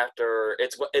 It's at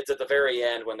the very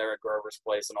end when they're at Grover's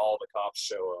place and all the cops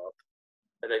show up.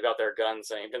 And they've got their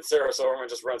guns aimed, and Sarah Silverman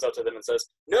just runs up to them and says,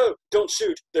 "No, don't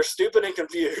shoot. They're stupid and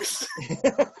confused."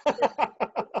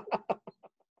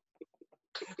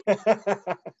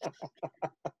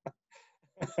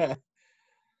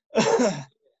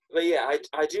 But yeah,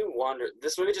 I do wonder.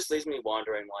 This movie just leaves me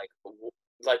wondering,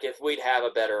 like if we'd have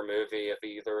a better movie if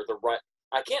either the right.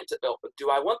 I can't. Do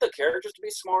I want the characters to be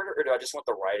smarter, or do I just want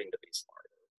the writing to be smarter?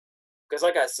 Because,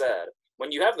 like I said,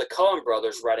 when you have the Coen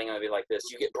brothers writing a movie like this,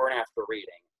 you get Burn After Reading,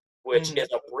 which is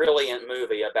a brilliant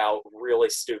movie about really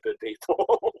stupid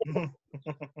people.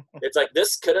 It's like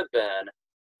this could have been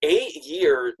 8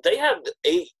 years. They had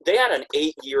an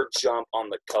 8-year jump on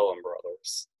the Coen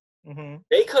brothers.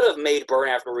 They could have made Burn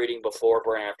After Reading before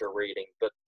Burn After Reading,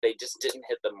 but they just didn't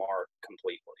hit the mark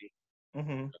completely.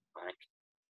 Like,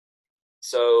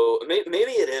 so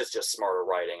maybe it is just smarter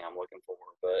writing I'm looking for,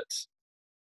 but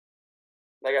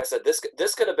like I said, this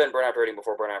could have been Burn After Reading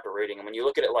before Burn After Reading, and when you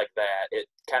look at it like that, it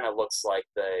kind of looks like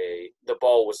the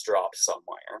ball was dropped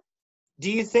somewhere.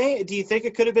 Do you think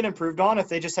it could have been improved on if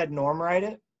they just had Norm write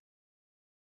it?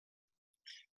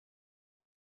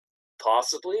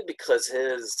 Possibly, because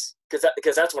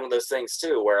that's one of those things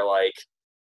too, where like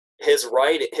his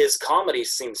comedy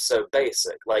seems so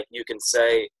basic. Like you can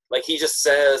say, like he just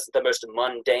says the most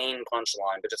mundane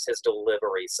punchline, but just his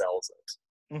delivery sells it.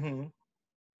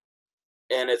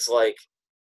 And it's like,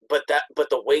 but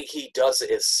the way he does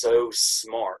it is so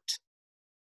smart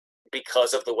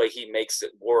because of the way he makes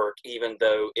it work, even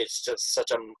though it's just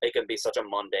it can be such a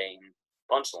mundane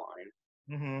punchline.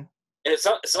 And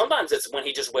sometimes it's when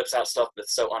he just whips out stuff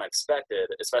that's so unexpected,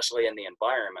 especially in the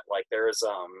environment. Like there was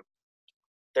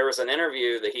an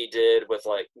interview that he did with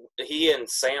like he and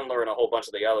Sandler and a whole bunch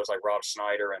of the others like Rob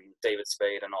Schneider and David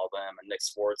Spade and all them and Nick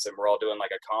Swartz, and we're all doing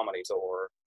like a comedy tour,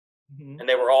 and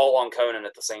they were all on Conan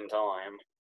at the same time.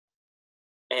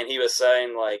 And he was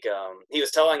saying like he was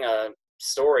telling a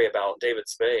story about David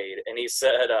Spade, and he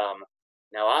said,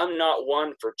 "Now I'm not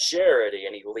one for charity,"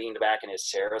 and he leaned back in his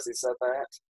chair as he said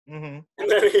that. And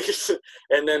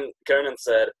then Conan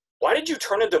said, "Why did you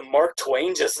turn into Mark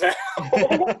Twain just now?"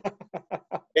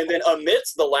 And then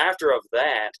amidst the laughter of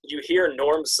that, you hear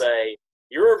Norm say,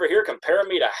 "You're over here comparing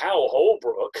me to Hal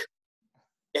Holbrook."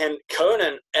 And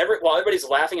Conan, while everybody's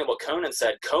laughing at what Conan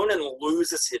said, Conan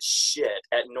loses his shit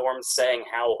at Norm saying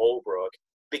Hal Holbrook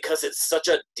because it's such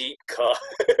a deep cut.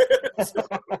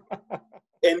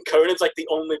 And Conan's like the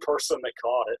only person that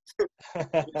caught it.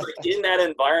 Like in that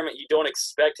environment, you don't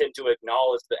expect him to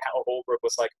acknowledge that Hal Holbrook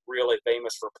was like really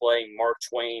famous for playing Mark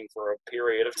Twain for a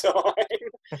period of time.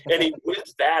 And he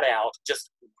whipped that out just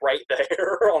right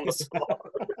there on the spot.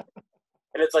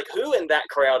 And it's like, who in that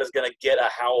crowd is going to get a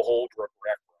Hal Holbrook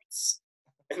reference?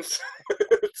 And so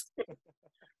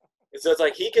it's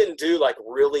like he can do like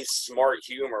really smart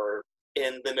humor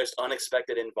in the most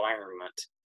unexpected environment.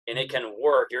 And it can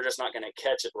work. You're just not going to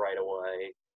catch it right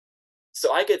away.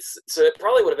 So it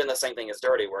probably would have been the same thing as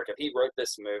Dirty Work. If he wrote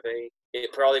this movie,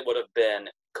 it probably would have been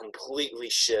completely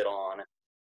shit on.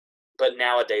 But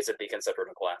nowadays it'd be considered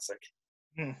a classic.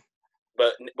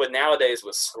 But nowadays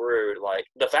with Screwed, like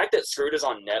the fact that Screwed is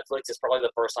on Netflix is probably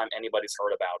the first time anybody's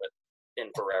heard about it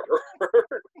in forever.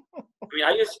 I mean,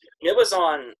 it was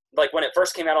on, like when it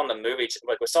first came out on the movie,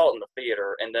 like we saw it in the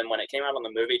theater, and then when it came out on the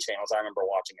movie channels, I remember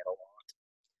watching it a lot.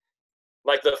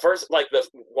 Like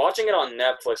watching it on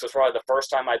Netflix was probably the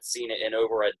first time I'd seen it in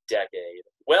over a decade.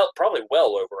 Well, probably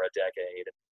well over a decade.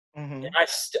 And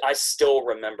I still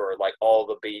remember like all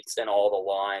the beats and all the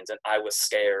lines, and I was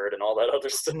scared and all that other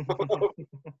stuff.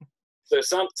 So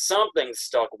something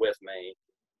stuck with me.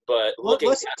 But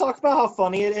let's talk about how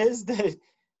funny it is that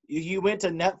you went to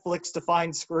Netflix to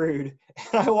find Screwed,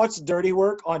 and I watched Dirty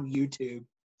Work on YouTube.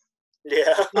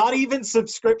 Yeah. Not even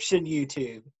subscription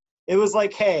YouTube. It was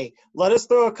like, hey, let us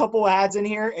throw a couple ads in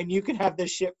here, and you can have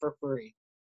this shit for free.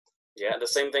 Yeah, the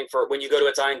same thing for when you go to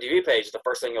its IMDb page. The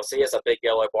first thing you'll see is a big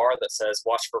yellow bar that says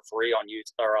 "Watch for free" on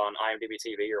YouTube or on IMDb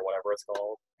TV or whatever it's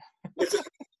called.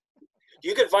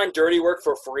 You can find Dirty Work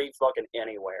for free fucking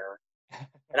anywhere.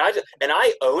 And I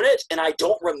own it, and I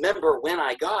don't remember when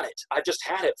I got it. I just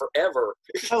had it forever.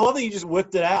 I love that you just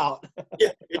whipped it out.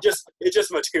 Yeah, it just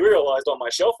materialized on my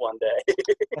shelf one day.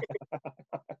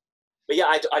 But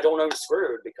yeah, I don't own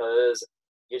Screwed because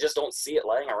you just don't see it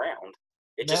laying around.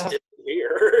 It just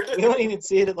disappeared. You don't even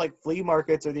see it at like flea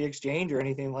markets or the Exchange or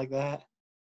anything like that.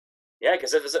 Yeah,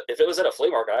 because if it was at a flea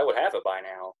market, I would have it by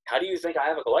now. How do you think I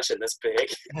have a collection this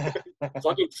big?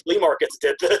 Fucking flea markets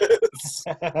did this.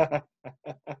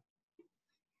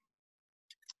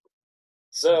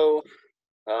 So,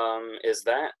 is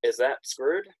that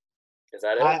Screwed? Is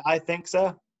that it? I think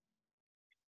so.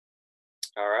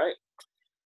 All right.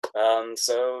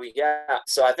 So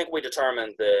I think we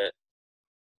determined that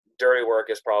Dirty Work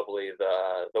is probably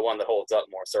the one that holds up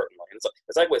more, certainly. And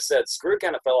it's like we said, Screwed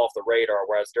kind of fell off the radar,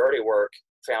 whereas Dirty Work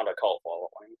found a cult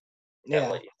following, at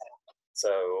Yeah. least.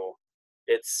 So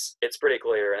it's pretty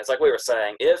clear. And it's like we were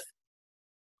saying, if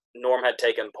Norm had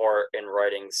taken part in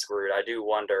writing Screwed, I do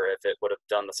wonder if it would have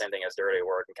done the same thing as Dirty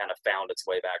Work and kind of found its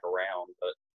way back around.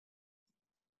 But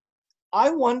I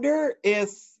wonder if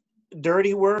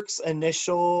Dirty Work's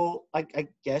initial, I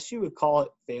guess you would call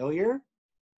it failure,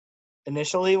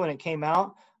 initially when it came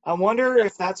out. I wonder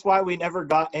if that's why we never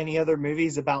got any other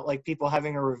movies about like people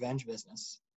having a revenge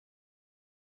business.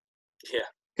 yeah,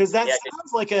 Because yeah,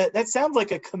 that sounds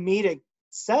like a comedic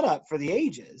setup for the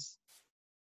ages.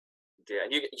 yeah.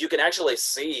 You can actually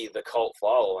see the cult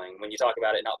following when you talk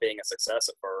about it not being a success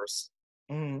at first.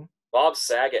 Mm-hmm. Bob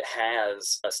Saget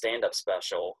has a stand-up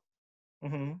special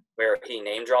Mm-hmm. where he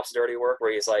name drops Dirty Work,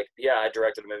 where he's like, "Yeah, I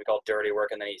directed a movie called Dirty Work,"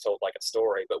 and then he told like a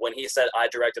story. But when he said, "I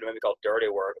directed a movie called Dirty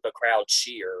Work," the crowd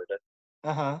cheered.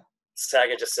 Uh-huh.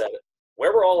 Saget just said,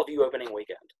 "Where were all of you opening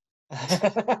weekend?"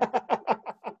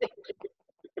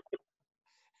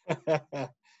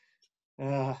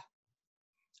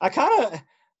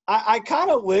 I kind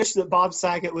of wish that Bob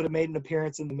Saget would have made an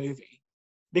appearance in the movie,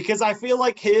 because I feel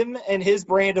like him and his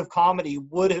brand of comedy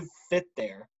would have fit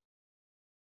there.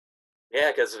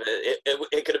 Yeah, because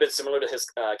it could have been similar to his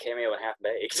cameo in Half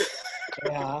Baked.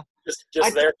 Yeah.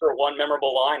 just there for one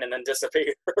memorable line and then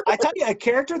disappear. I tell you, a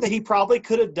character that he probably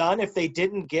could have done if they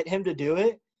didn't get him to do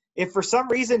it. If for some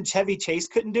reason Chevy Chase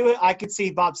couldn't do it, I could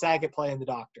see Bob Saget playing the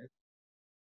Doctor.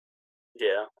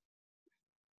 Yeah.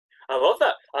 I love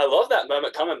that. I love that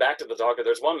moment coming back to the Doctor.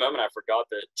 There's one moment I forgot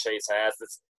that Chase has.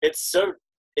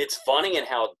 It's funny in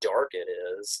how dark it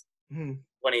is Hmm.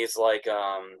 when he's like,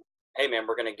 "Hey man,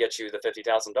 we're gonna get you the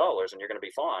 $50,000 and you're gonna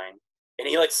be fine." And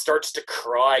he like starts to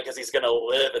cry because he's gonna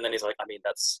live, and then he's like, "I mean,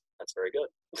 that's very good."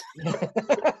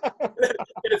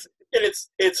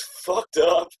 It's fucked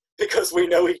up because we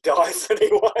know he dies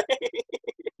anyway.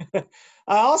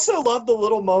 I also love the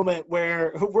little moment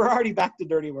where we're already back to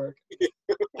Dirty Work.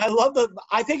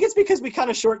 I think it's because we kind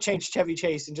of shortchanged Chevy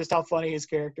Chase and just how funny his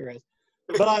character is.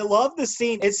 But I love the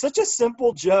scene. It's such a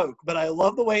simple joke, but I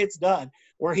love the way it's done,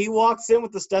 where he walks in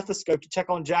with the stethoscope to check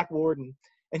on Jack Warden.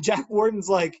 And Jack Warden's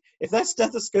like, "If that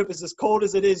stethoscope is as cold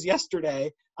as it is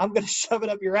yesterday, I'm going to shove it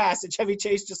up your ass." And Chevy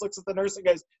Chase just looks at the nurse and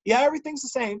goes, "Yeah, everything's the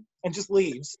same," and just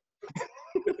leaves.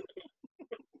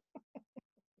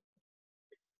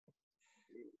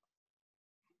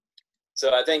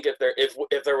 So I think if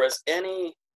there was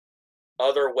any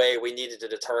other way we needed to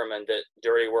determine that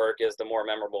Dirty Work is the more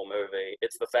memorable movie,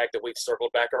 it's the fact that we've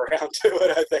circled back around to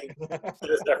it. I think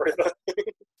just everything.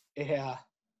 Yeah.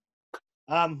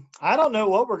 I don't know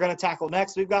what we're going to tackle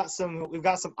next. We've got some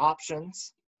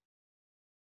options.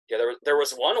 Yeah, there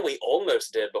was one we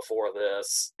almost did before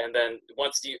this, and then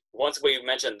once we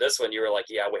mentioned this one, you were like,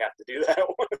 "Yeah, we have to do that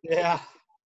one." Yeah.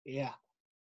 Yeah.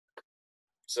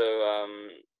 So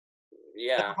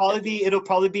yeah, It'll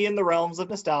probably be in the realms of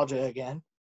nostalgia again.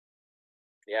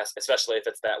 yes, especially if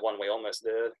it's that one we almost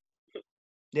did.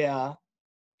 Yeah.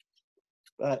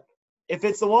 But if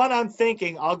it's the one I'm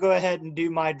thinking, I'll go ahead and do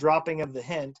my dropping of the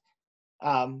hint.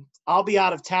 I'll be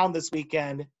out of town this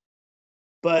weekend,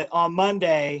 but on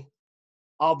Monday,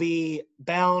 I'll be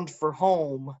bound for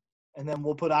home, and then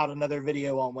we'll put out another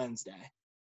video on Wednesday.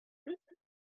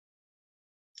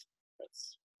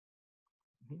 That's,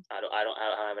 I don't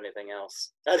have anything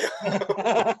else. It's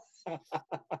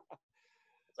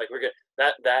like we're good.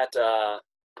 That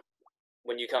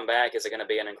when you come back, is it going to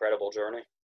be an incredible journey?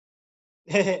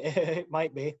 It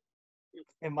might be.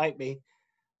 It might be.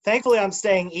 Thankfully, I'm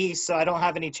staying east, so I don't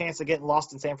have any chance of getting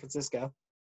lost in San Francisco.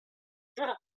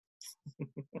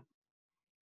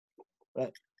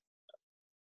 But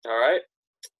all right,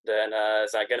 then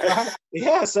is that gonna?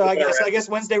 Yeah. So I guess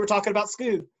Wednesday we're talking about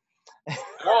Scoob.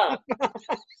 Ah.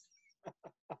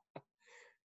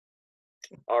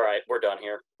 All right, we're done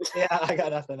here. Yeah, I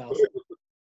got nothing else.